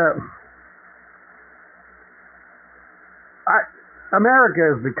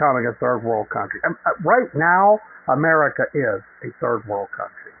 America is becoming a third world country. Right now, America is a third world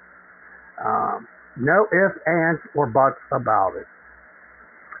country. No ifs, ands, or buts about it.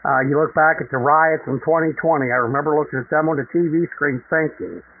 You look back at the riots in 2020, I remember looking at them on the TV screen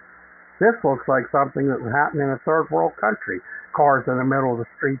thinking, this looks like something that would happen in a third world country. Cars in the middle of the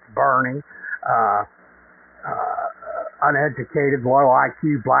streets burning, uneducated, low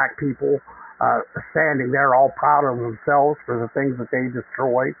IQ black people standing there all proud of themselves for the things that they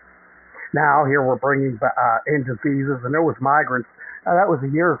destroyed. Now here we're bringing in diseases, and there was migrants. That was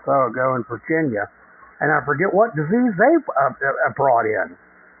a year or so ago in Virginia, and I forget what disease they brought in.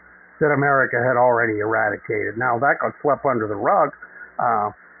 that America had already eradicated. Now, that got swept under the rug.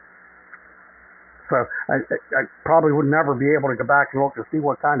 So I probably would never be able to go back and look to see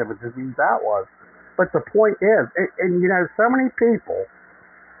what kind of a disease that was. But the point is, and so many people,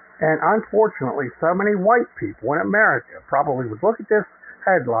 and unfortunately so many white people in America probably would look at this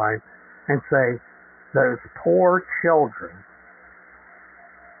headline and say, those poor children.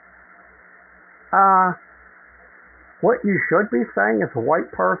 What you should be saying as a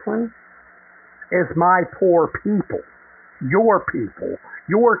white person is my poor people, your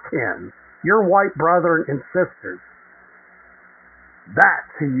kin, your white brothers and sisters.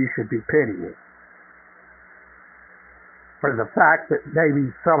 That's who you should be pitying. For the fact that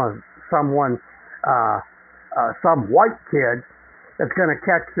maybe some white kid that's going to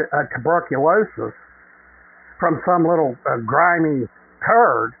catch tuberculosis from some little grimy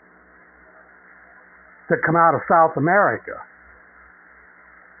turd to come out of South America.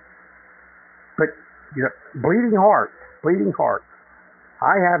 But bleeding hearts.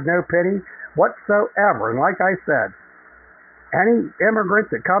 I have no pity whatsoever. And like I said, any immigrant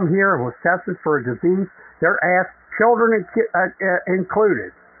that come here and was tested for a disease, their ass, children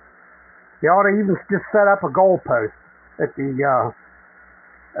included, they ought to even just set up a goalpost at the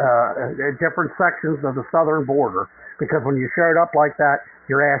at different sections of the southern border, because when you showed up like that,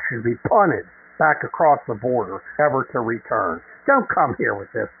 your ass should be punted back across the border, ever to return. Don't come here with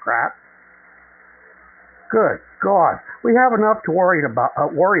this crap. Good God, we have enough to worry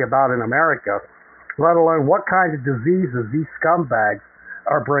about in America, let alone what kind of diseases these scumbags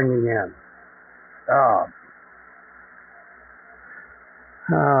are bringing in.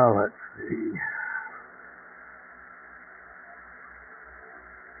 Let's see.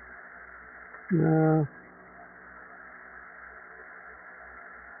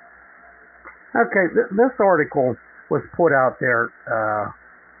 Okay, this article was put out there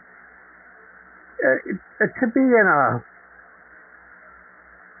to be in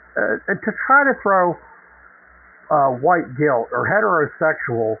to try to throw white guilt or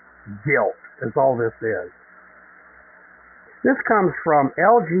heterosexual guilt is all this is. This comes from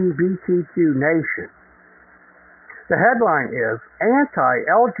LGBTQ Nation. The headline is,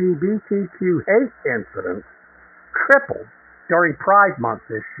 anti-LGBTQ hate incidents tripled during Pride Month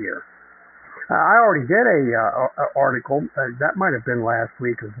this year. I already did a article, that might have been last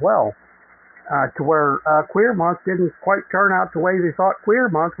week as well, to where Queer Month didn't quite turn out the way they thought Queer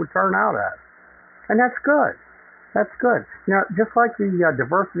Month would turn out as. And that's good. That's good. Just like the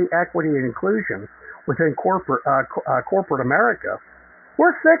diversity, equity, and inclusion within corporate America,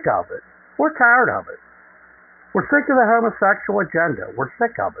 we're sick of it. We're tired of it. We're sick of the homosexual agenda. We're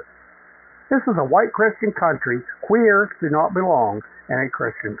sick of it. This is a white Christian country. Queers do not belong in a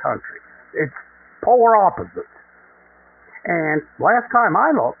Christian country. It's polar opposites. And last time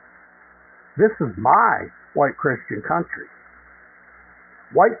I looked, this is my white Christian country.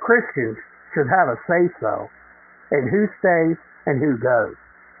 White Christians should have a say-so in who stays and who goes.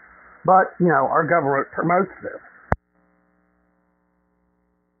 But, our government promotes this.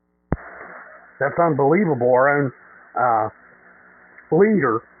 That's unbelievable. Our own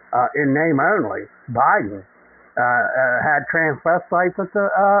leader, in name only, Biden, had transvestites at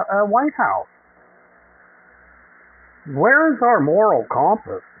the White House. Where is our moral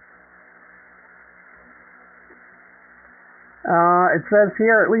compass? It says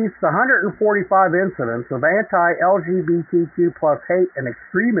here at least 145 incidents of anti-LGBTQ plus hate and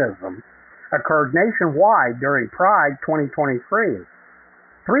extremism occurred nationwide during Pride 2023, 3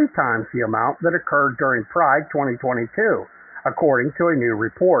 times the amount that occurred during Pride 2022, according to a new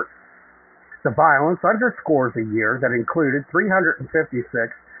report. The violence underscores a year that included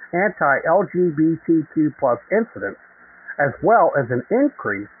 356 anti-LGBTQ plus incidents, as well as an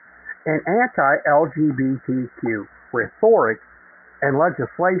increase in anti-LGBTQ rhetoric and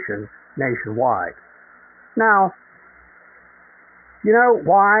legislation nationwide. Now, you know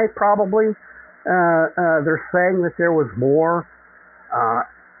why probably they're saying that there was more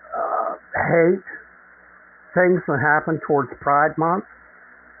hate things that happened towards Pride Month?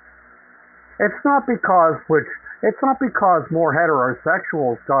 It's not because more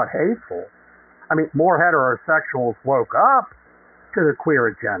heterosexuals got hateful. I mean, more heterosexuals woke up to the queer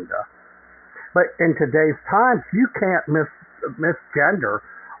agenda. But in today's times, you can't misgender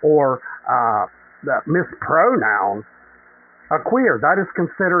or mispronoun a queer. That is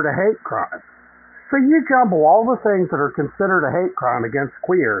considered a hate crime. So you jumble all the things that are considered a hate crime against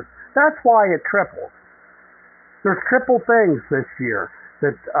queers. That's why it triples. There's triple things this year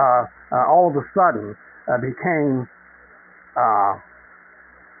that all of a sudden became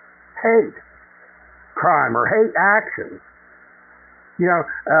hate crime or hate actions.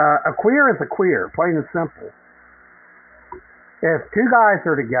 A queer is a queer, plain and simple. If two guys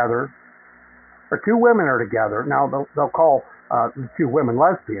are together, or two women are together, now they'll call the two women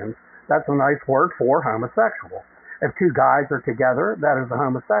lesbians. That's a nice word for homosexual. If two guys are together, that is a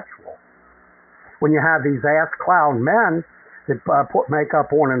homosexual. When you have these ass clown men that put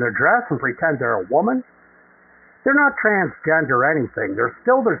makeup on in their dress and pretend they're a woman, they're not transgender anything. They're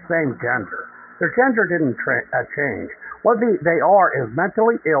still their same gender. Their gender didn't change. What they are is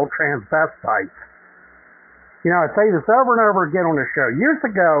mentally ill transvestites. I say this over and over again on the show. Years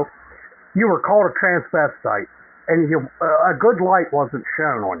ago, you were called a transvestite, and a good light wasn't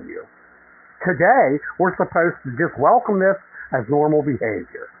shown on you. Today, we're supposed to just welcome this as normal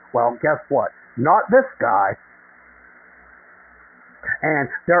behavior. Well, guess what? Not this guy. And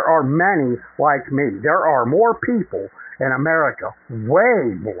there are many like me. There are more people in America,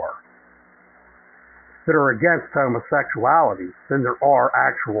 way more, that are against homosexuality than there are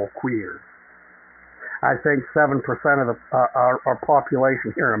actual queers. I think 7% of our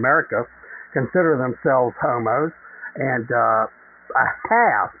population here in America consider themselves homos, and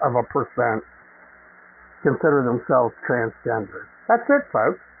 0.5% consider themselves transgender. That's it,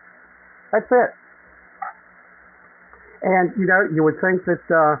 folks. That's it. And, you would think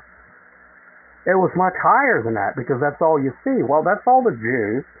that it was much higher than that because that's all you see. Well, that's all the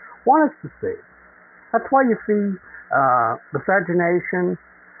Jews want us to see. That's why you see miscegenation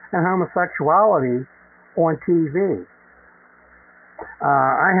and homosexuality on TV.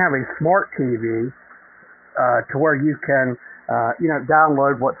 I have a smart TV to where you can,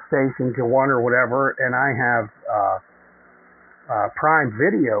 download what stations you want or whatever, and I have Prime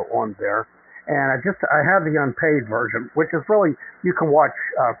Video on there. And I have the unpaid version, which is really, you can watch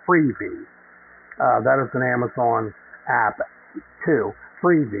Freevee. That is an Amazon app too,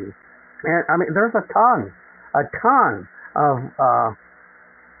 Freevee. And I mean, there's a ton of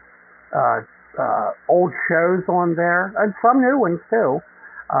old shows on there, and some new ones too.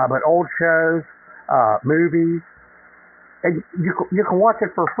 But old shows, movies, and you can watch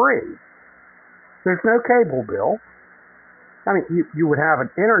it for free. There's no cable bill. I mean, you would have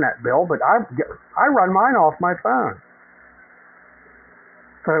an internet bill, but I run mine off my phone.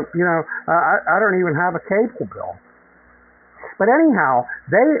 So, I don't even have a cable bill. But anyhow,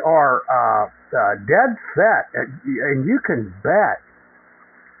 they are dead set, and you can bet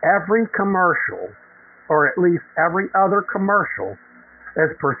every commercial, or at least every other commercial,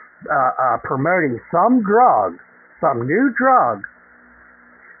 is promoting some drug, some new drug,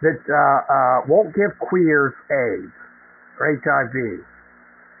 that won't give queers AIDS. HIV.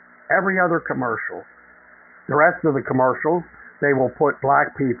 Every other commercial. The rest of the commercials, they will put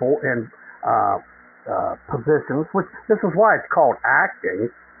black people in positions, which this is why it's called acting,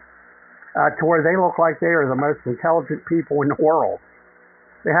 to where they look like they are the most intelligent people in the world.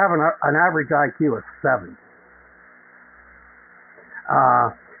 They have an average IQ of 70.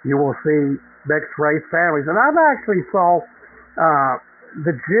 You will see mixed race families, and I've actually saw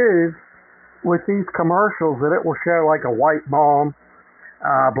the Jews with these commercials that it will show like a white mom,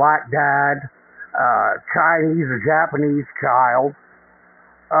 black dad, Chinese or Japanese child,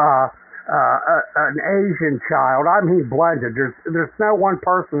 an Asian child. I mean blended. There's no one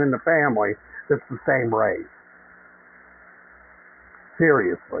person in the family that's the same race.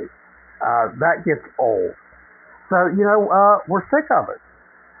 Seriously. That gets old. So, we're sick of it.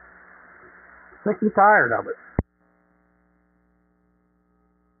 Sick and tired of it.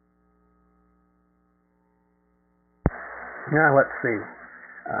 Now, let's see.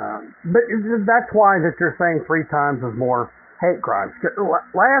 But that's why that they're saying 3 times as more hate crimes.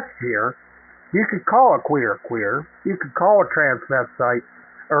 Last year, you could call a queer. You could call a transvestite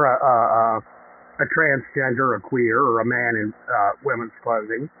or a transgender a queer, or a man in women's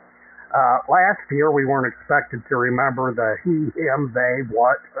clothing. Last year, we weren't expected to remember the he, him, they,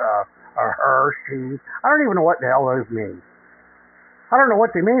 what, or her, she. I don't even know what the hell those mean. I don't know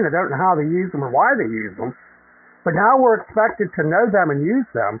what they mean. I don't know how they use them or why they use them. But now we're expected to know them and use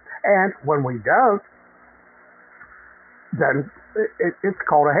them, and when we don't, then it's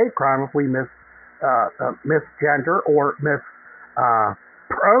called a hate crime if we misgender or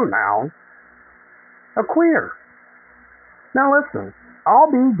pronoun a queer. Now listen,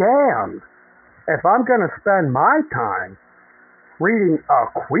 I'll be damned if I'm going to spend my time reading a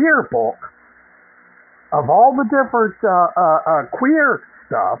queer book of all the different queer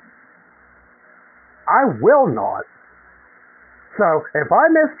stuff. I will not. So if I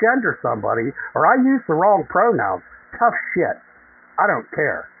misgender somebody or I use the wrong pronouns, tough shit. I don't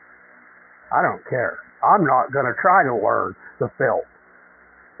care. I'm not going to try to learn the filth.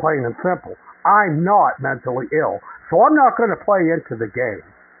 Plain and simple. I'm not mentally ill. So I'm not going to play into the game.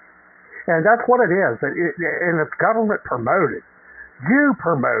 And that's what it is. And it's government promoted, you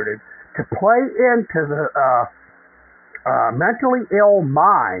promoted, to play into the mentally ill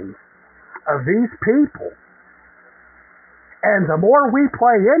minds of these people. And the more we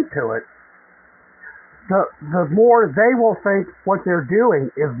play into it, the more they will think what they're doing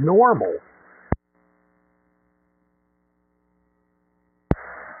is normal.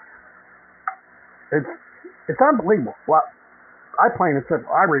 It's unbelievable. Well, I plain and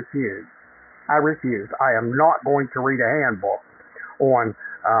simple, I refuse. I am not going to read a handbook on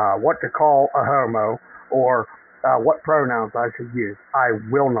what to call a homo or what pronouns I should use. I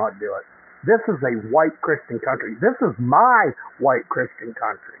will not do it. This is a white Christian country. This is my white Christian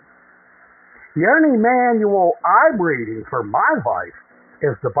country. The only manual I'm reading for my life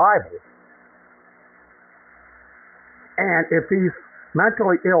is the Bible. And if these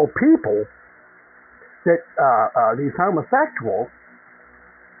mentally ill people, that these homosexuals,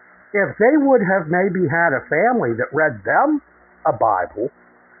 if they would have maybe had a family that read them a Bible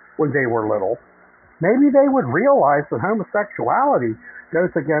when they were little, maybe they would realize that homosexuality goes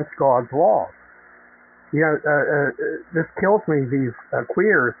against God's laws. You know, this kills me, these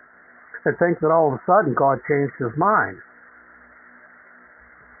queers that think that all of a sudden God changed his mind.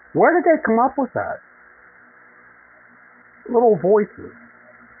 Where did they come up with that? Little voices,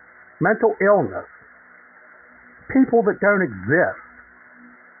 mental illness, people that don't exist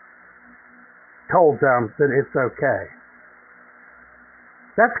told them that it's okay.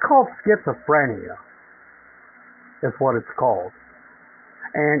 That's called schizophrenia, is what it's called.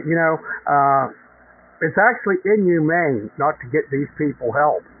 And, you know, it's actually inhumane not to get these people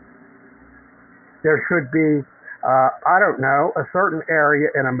help. There should be, I don't know, a certain area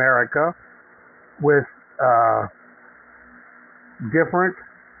in America with different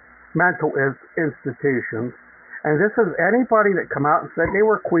mental institutions. And this is anybody that come out and said they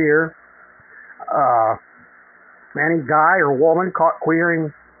were queer, any guy or woman caught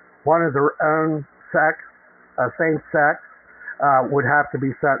queering one of their own sex, same sex, would have to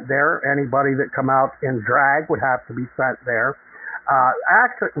be sent there. Anybody that come out in drag would have to be sent there.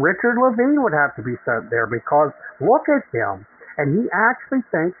 Richard Levine would have to be sent there because look at him, and he actually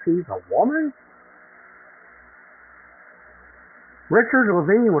thinks he's a woman. Richard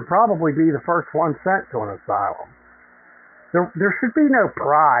Levine would probably be the first one sent to an asylum. There should be no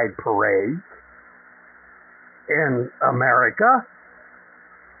pride parades in America.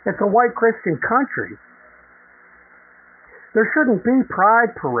 It's a white Christian country. There shouldn't be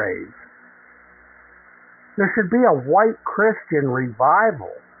pride parades. There should be a white Christian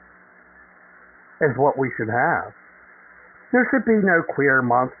revival, is what we should have. There should be no queer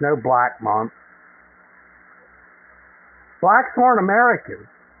month, no black month. Blacks aren't Americans.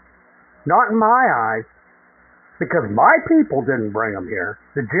 Not in my eyes. Because my people didn't bring them here.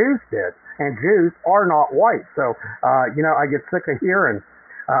 The Jews did. And Jews are not white. So, you know, I get sick of hearing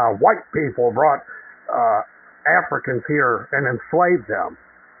white people brought Africans here and enslaved them.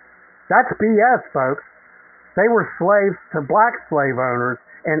 That's BS, folks. They were slaves to black slave owners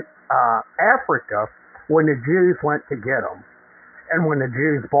in Africa when the Jews went to get them. And when the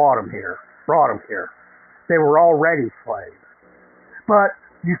Jews brought them here. They were already slaves. But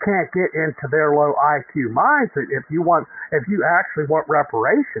you can't get into their low IQ minds. If you actually want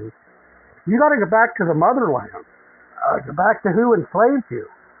reparations, you got to go back to the motherland. Go back to who enslaved you.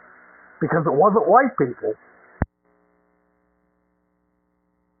 Because it wasn't white people.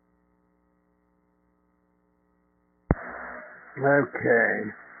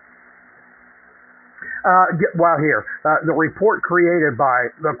 Okay. The report created by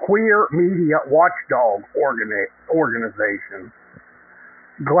the Queer Media Watchdog Organization,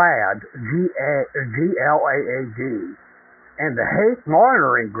 GLAAD, G-L-A-A-D, and the Hate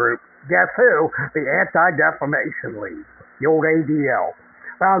Monitoring Group, guess who? The Anti-Defamation League, the old ADL,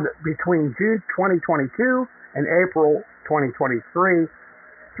 found that between June 2022 and April 2023,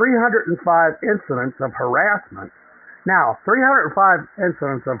 305 incidents of harassment. Now, 305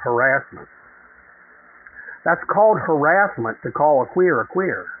 incidents of harassment. That's called harassment to call a queer a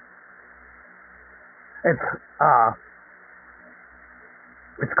queer. It's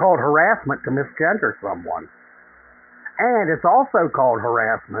called harassment to misgender someone. And it's also called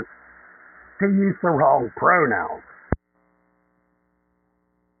harassment to use the wrong pronouns.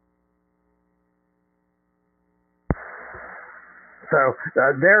 So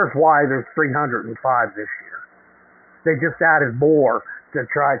there's why there's 305 this year. They just added more to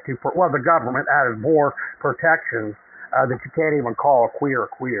try to, the government added more protections that you can't even call a queer a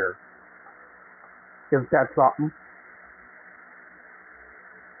queer. Isn't that something?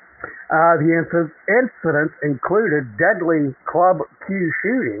 The incidents included deadly Club Q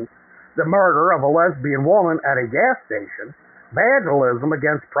shooting, the murder of a lesbian woman at a gas station, vandalism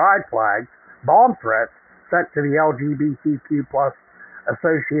against pride flags, bomb threats sent to the LGBTQ plus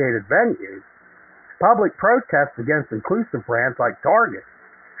associated venues, public protests against inclusive brands like Target,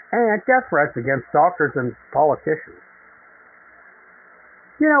 and death threats against doctors and politicians.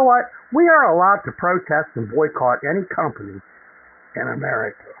 You know what? We are allowed to protest and boycott any company in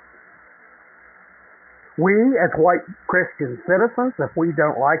America. We, as white Christian citizens, if we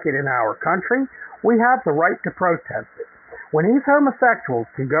don't like it in our country, we have the right to protest it. When these homosexuals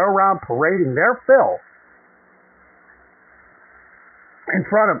can go around parading their filth in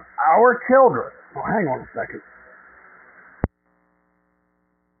front of our children. Oh, hang on a second.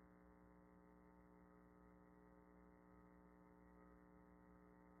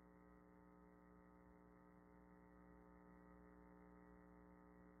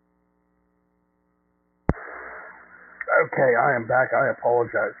 Okay, I am back. I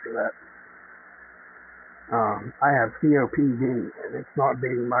apologize for that. I have COPD, and it's not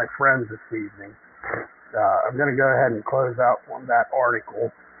being my friend this evening. I'm going to go ahead and close out on that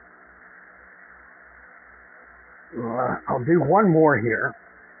article. I'll do one more here,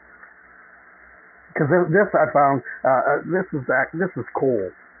 because this I found. This is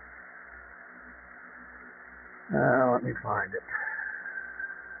cool. Let me find it.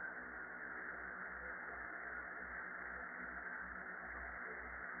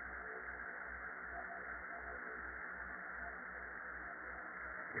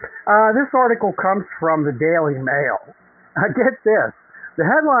 This article comes from the Daily Mail. Get this. The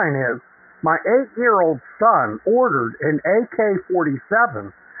headline is, "My 8-year-old son ordered an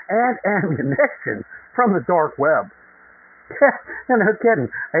AK-47 and ammunition from the dark web." No kidding.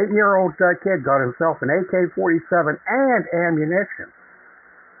 8-year-old kid got himself an AK-47 and ammunition.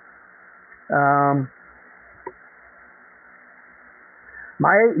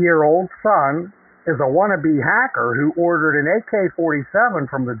 My 8-year-old son is a wannabe hacker who ordered an AK-47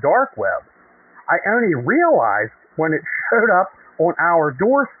 from the dark web. I only realized when it showed up on our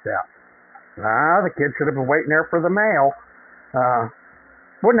doorstep. The kid should have been waiting there for the mail.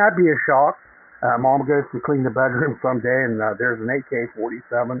 Wouldn't that be a shock? Mom goes to clean the bedroom someday and there's an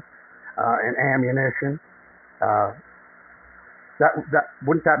AK-47 and ammunition.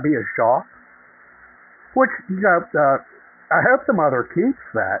 Wouldn't that be a shock? Which, I hope the mother keeps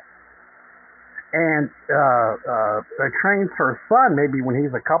that and trains her son, maybe when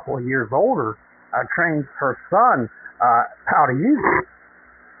he's a couple of years older, trains her son how to use it.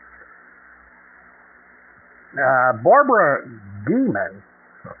 Barbara Gieman,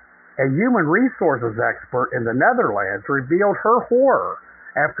 a human resources expert in the Netherlands, revealed her horror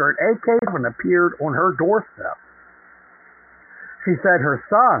after an AK-47 appeared on her doorstep. She said her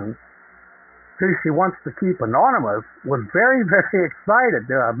son, who she wants to keep anonymous, was very, very excited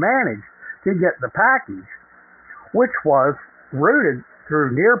to have managed to get the package, which was routed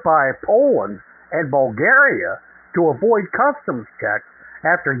through nearby Poland and Bulgaria to avoid customs checks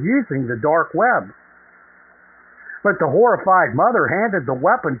after using the dark web. But the horrified mother handed the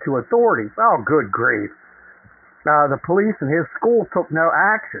weapon to authorities. Oh, good grief. The police and his school took no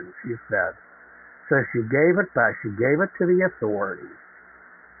action, she said. So she gave it back. She gave it to the authorities.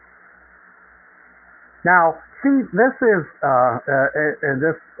 Now, see, this is,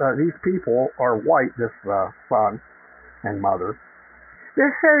 these people are white, this son and mother.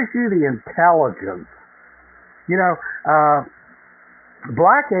 This shows you the intelligence.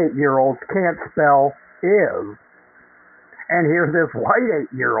 Black 8-year-olds can't spell is. And here this white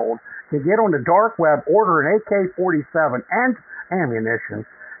 8-year-old can get on the dark web, order an AK-47 and ammunition,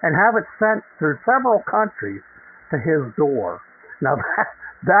 and have it sent through several countries to his door. Now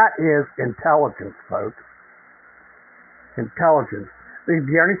that is intelligence, folks. Intelligence.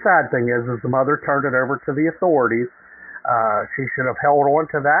 The only sad thing is the mother turned it over to the authorities. She should have held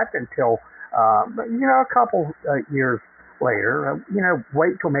on to that until, a couple years later.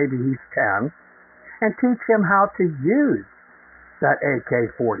 Wait till maybe he's 10 and teach him how to use that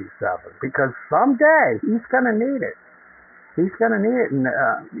AK-47, because someday he's going to need it. He's going to need it, and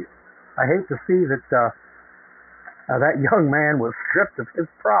I hate to see that that young man was stripped of his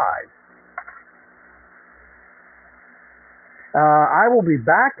pride. I will be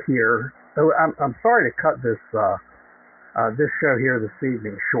back here. I'm sorry to cut this this show here this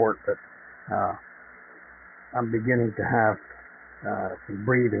evening short, but I'm beginning to have some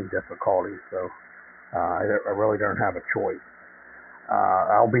breathing difficulties, so I really don't have a choice.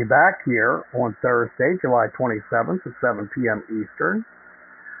 I'll be back here on Thursday, July 27th at 7 p.m. Eastern.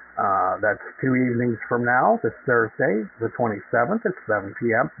 That's 2 evenings from now, this Thursday, the 27th at 7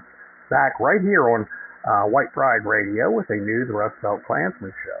 p.m. back right here on White Bride Radio with a new The Rustbelt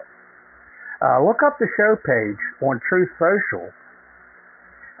Klansman show. Look up the show page on Truth Social.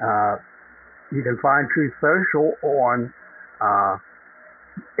 You can find Truth Social on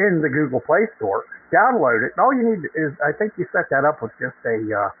in the Google Play Store. Download it. And all you need is, I think you set that up with just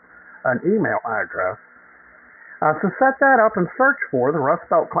an email address. So set that up and search for the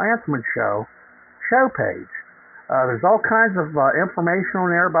Rustbelt Klansman show page. There's all kinds of information on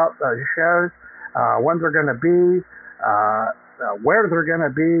there about the shows, when they're going to be, where they're going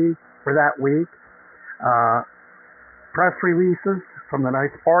to be for that week, press releases from the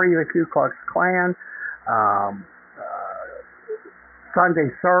nice party of the Ku Klux Klan, Sunday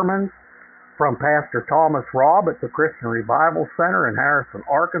sermons from Pastor Thomas Robb at the Christian Revival Center in Harrison,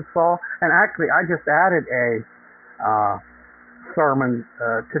 Arkansas. And actually, I just added a sermon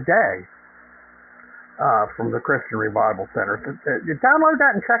today from the Christian Revival Center. So, download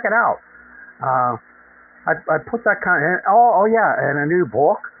that and check it out. I put that kind of, and a new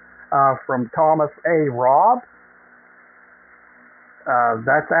book from Thomas A. Robb.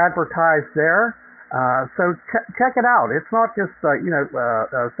 That's advertised there. So check it out. It's not just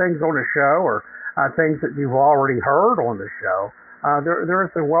things on the show or things that you've already heard on the show. There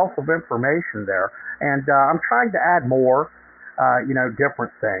is a wealth of information there, and I'm trying to add more,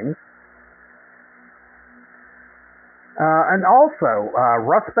 different things. And also,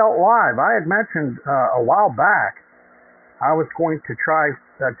 Rustbelt Live. I had mentioned a while back I was going to try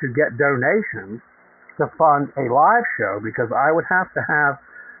to get donations to fund a live show because I would have to have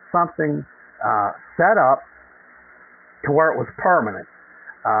something set up to where it was permanent.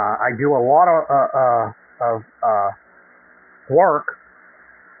 I do a lot of work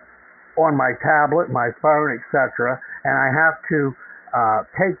on my tablet, my phone, etc., and I have to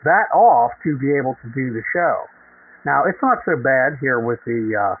take that off to be able to do the show. Now, it's not so bad here with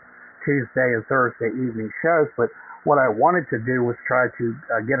the Tuesday and Thursday evening shows, but what I wanted to do was try to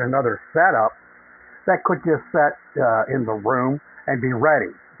get another setup that could just set in the room and be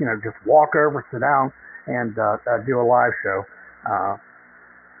ready. Just walk over, sit down, and do a live show.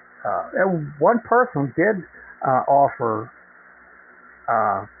 And one person did offer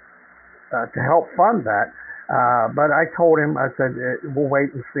to help fund that, but I told him, I said, we'll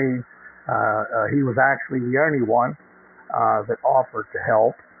wait and see. He was actually the only one that offered to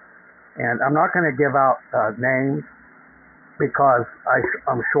help. And I'm not going to give out names because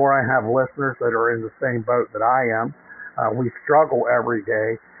I'm sure I have listeners that are in the same boat that I am. We struggle every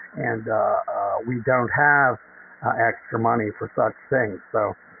day, and we don't have extra money for such things.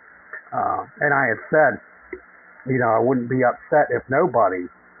 So, and I had said, I wouldn't be upset if nobody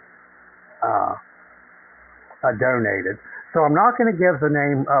donated. So I'm not going to give the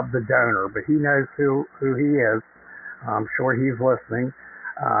name of the donor, but he knows who he is. I'm sure he's listening.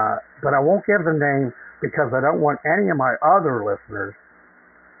 But I won't give the name because I don't want any of my other listeners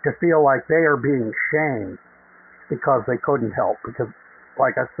to feel like they are being shamed because they couldn't help. Because,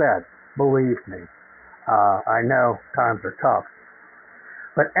 like I said, believe me, I know times are tough.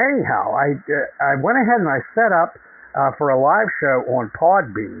 But anyhow, I went ahead and I set up for a live show on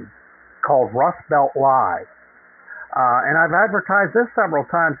Podbean called Rustbelt Live. And I've advertised this several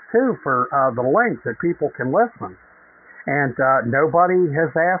times, too, for the link that people can listen. And nobody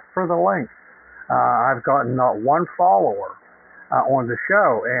has asked for the link. I've gotten not one follower on the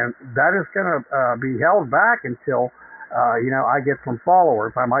show, and that is going to be held back until, I get some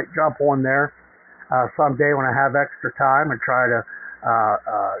followers. I might jump on there someday when I have extra time and try to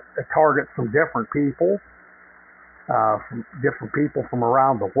target some different people from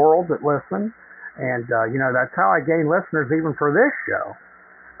around the world that listen. And, that's how I gain listeners even for this show.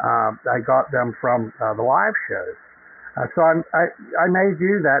 I got them from the live shows. So I may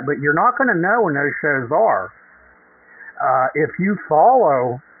do that, but you're not going to know when those shows are. If you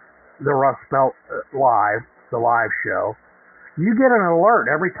follow the Rustbelt Live, the live show, you get an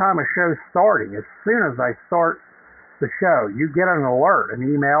alert every time a show's starting. As soon as I start the show, you get an alert, an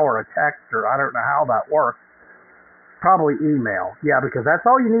email or a text, or I don't know how that works. Probably email. Yeah, because that's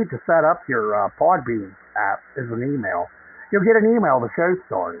all you need to set up your Podbean app is an email. You'll get an email the show's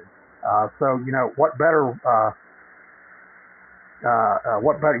starting. So, what better...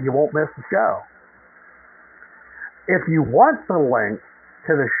 you won't miss the show. If you want the link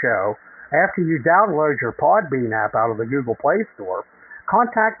to the show, after you download your Podbean app out of the Google Play Store,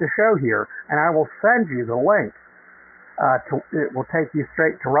 contact the show here, and I will send you the link. It will take you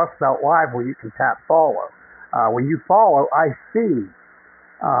straight to Rustbelt Live where you can tap follow. When you follow, I see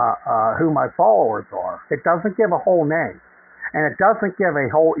who my followers are. It doesn't give a whole name, and it doesn't give a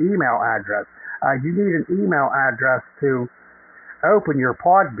whole email address. You need an email address to open your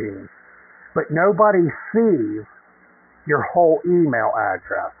Podbean. but nobody sees your whole email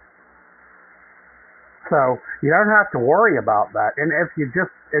address. So you don't have to worry about that. And if you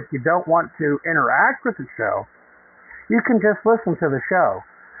don't want to interact with the show, you can just listen to the show.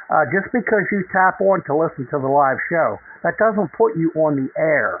 Just because you tap on to listen to the live show, that doesn't put you on the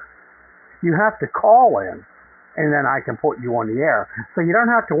air. You have to call in, and then I can put you on the air. So you don't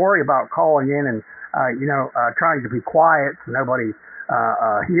have to worry about calling in and trying to be quiet so nobody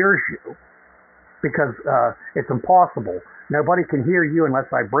hears you, because it's impossible. Nobody can hear you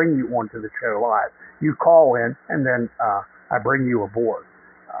unless I bring you onto the show live. You call in, and then I bring you aboard.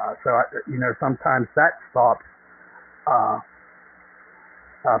 Sometimes that stops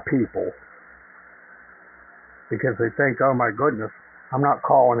people, because they think, oh my goodness, I'm not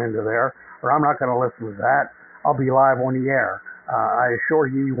calling into there, or I'm not going to listen to that. I'll be live on the air. I assure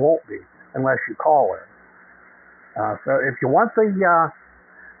you, you won't be unless you call in. So if you want the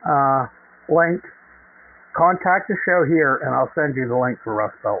link, contact the show here, and I'll send you the link for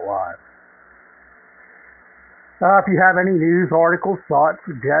Rustbelt Live. If you have any news, articles, thoughts,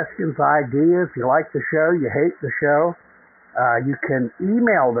 suggestions, ideas, you like the show, you hate the show, you can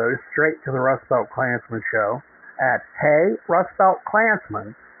email those straight to the Rustbelt Klansman Show at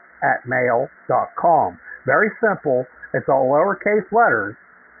heyrustbeltklansman@mail.com. Very simple. It's all lowercase letters.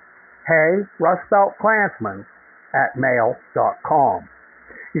 heyrustbeltklansman@mail.com.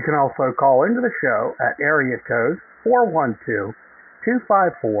 You can also call into the show at area code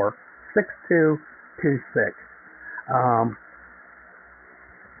 412-254-6226.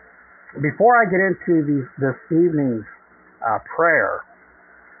 Before I get into this evening's prayer,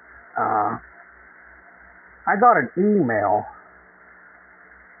 I got an email,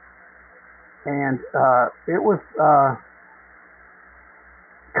 and it was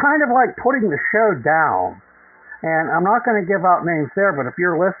kind of like putting the show down. And I'm not going to give out names there, but if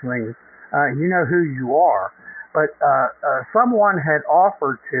you're listening, you know who you are. But someone had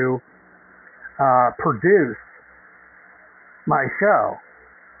offered to produce my show,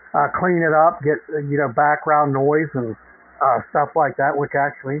 clean it up, get background noise and stuff like that. Which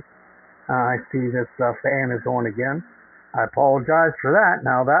actually, I see this fan is on again. I apologize for that.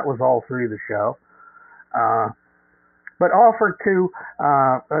 Now that was all through the show. But offered to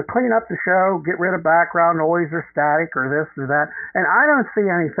clean up the show, get rid of background noise or static or this or that, and I don't see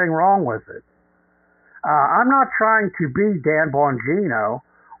anything wrong with it. I'm not trying to be Dan Bongino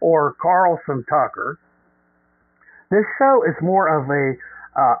or Carlson Tucker. This show is more of a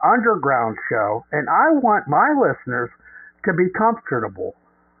underground show, and I want my listeners to be comfortable,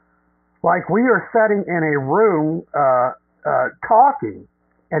 like we are sitting in a room talking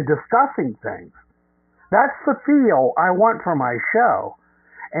and discussing things. That's the feel I want for my show.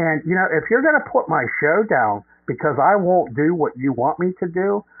 And, if you're going to put my show down because I won't do what you want me to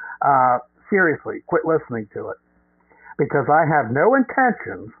do, seriously, quit listening to it. Because I have no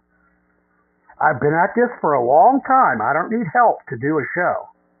intentions. I've been at this for a long time. I don't need help to do a show.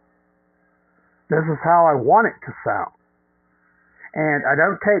 This is how I want it to sound. And I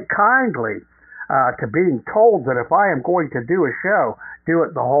don't take kindly to being told that if I am going to do a show, do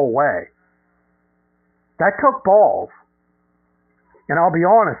it the whole way. That took balls. And I'll be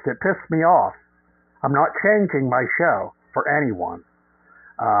honest, it pissed me off. I'm not changing my show for anyone.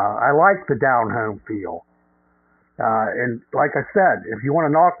 I like the down-home feel. And like I said, if you want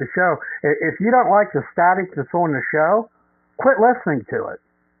to knock the show, if you don't like the static that's on the show, quit listening to it.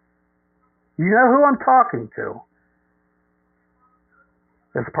 You know who I'm talking to.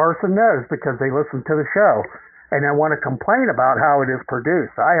 This person knows because they listen to the show and they want to complain about how it is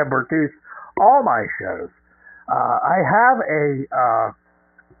produced. I have produced all my shows. I have a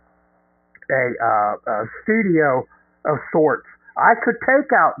studio of sorts. I could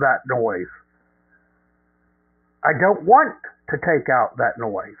take out that noise. I don't want to take out that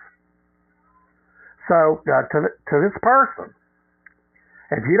noise. So to this person,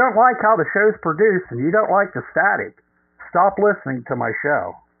 if you don't like how the show's produced and you don't like the static, stop listening to my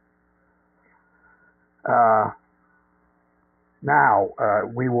show. Now,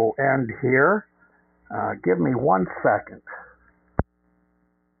 we will end here. Give me 1 second.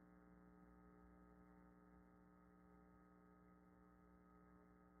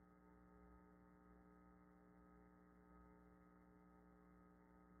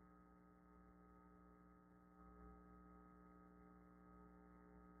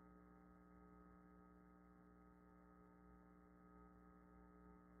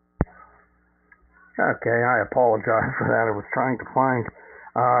 Okay, I apologize for that. I was trying to find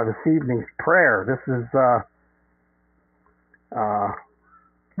this evening's prayer. This is the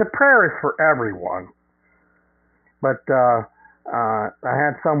prayer is for everyone, but I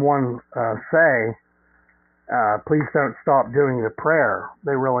had someone say, please don't stop doing the prayer.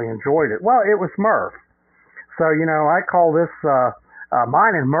 They really enjoyed it. Well, it was Murph. So, I call this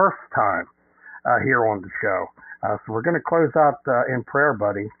mine and Murph's time here on the show. So we're going to close out in prayer,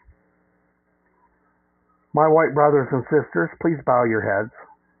 buddy. My white brothers and sisters, please bow your heads.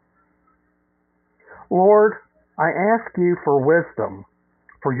 Lord, I ask you for wisdom,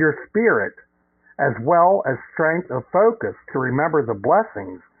 for your spirit, as well as strength of focus to remember the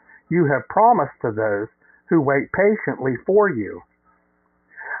blessings you have promised to those who wait patiently for you.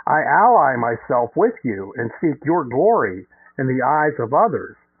 I ally myself with you and seek your glory in the eyes of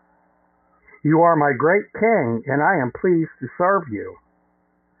others. You are my great King, and I am pleased to serve you.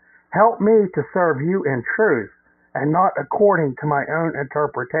 Help me to serve you in truth and not according to my own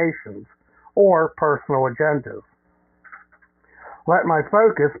interpretations or personal agendas. Let my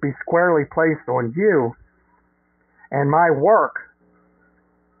focus be squarely placed on you and my work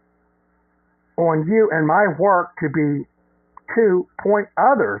to point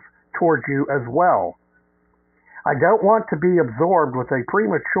others towards you as well. I don't want to be absorbed with a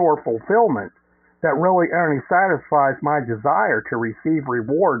premature fulfillment that really only satisfies my desire to receive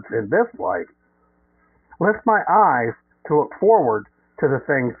rewards in this life. Lift my eyes to look forward to the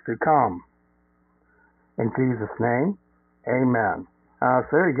things to come. In Jesus' name, amen. So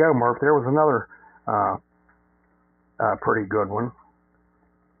there you go, Murph. There was another pretty good one.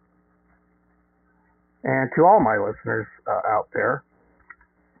 And to all my listeners out there,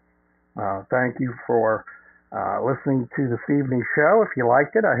 thank you for listening to this evening's show. If you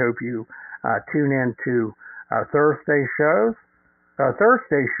liked it, I hope you tune in to Thursday show.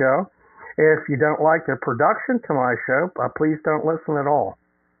 If you don't like the production to my show, please don't listen at all.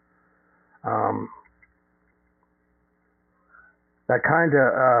 That kind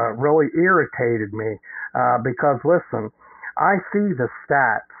of really irritated me because, listen, I see the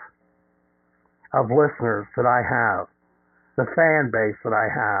stats of listeners that I have, the fan base that I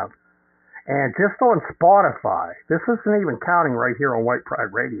have, and just on Spotify, this isn't even counting right here on White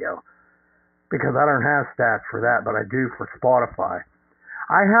Pride Radio, because I don't have stats for that, but I do for Spotify.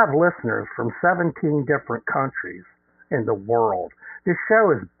 I have listeners from 17 different countries in the world. This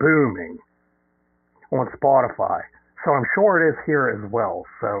show is booming on Spotify, so I'm sure it is here as well.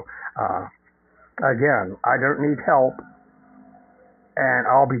 So, again, I don't need help, and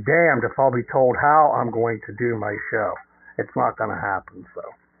I'll be damned if I'll be told how I'm going to do my show. It's not going to happen, so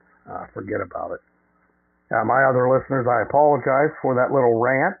forget about it. My other listeners, I apologize for that little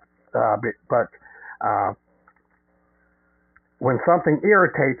rant, but when something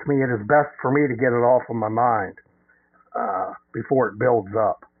irritates me, it is best for me to get it off of my mind before it builds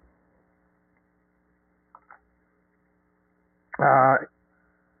up. I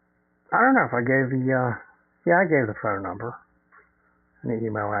don't know if I gave I gave the phone number and the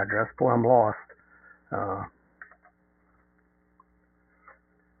email address. Boy, I'm lost.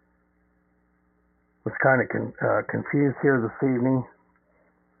 Was kind of confused here this evening.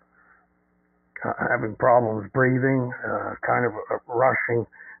 Having problems breathing, kind of rushing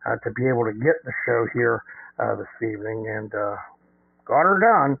to be able to get the show here this evening, and got her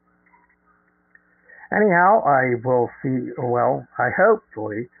done. Anyhow, I will see, I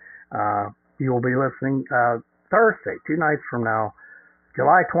hopefully you will be listening Thursday, 2 nights from now,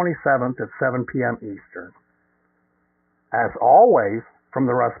 July 27th at 7 p.m. Eastern. As always, from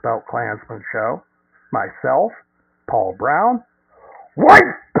the Rustbelt Klansman Show, myself, Paul Brown,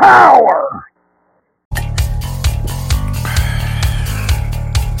 White Power!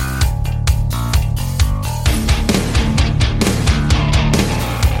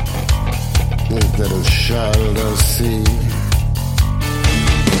 With little child I see,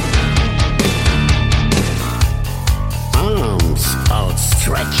 arms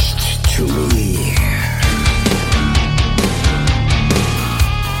outstretched to me.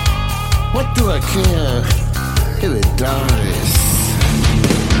 What do I care if it dies?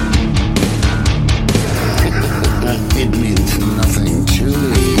 It means nothing to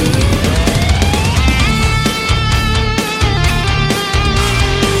me.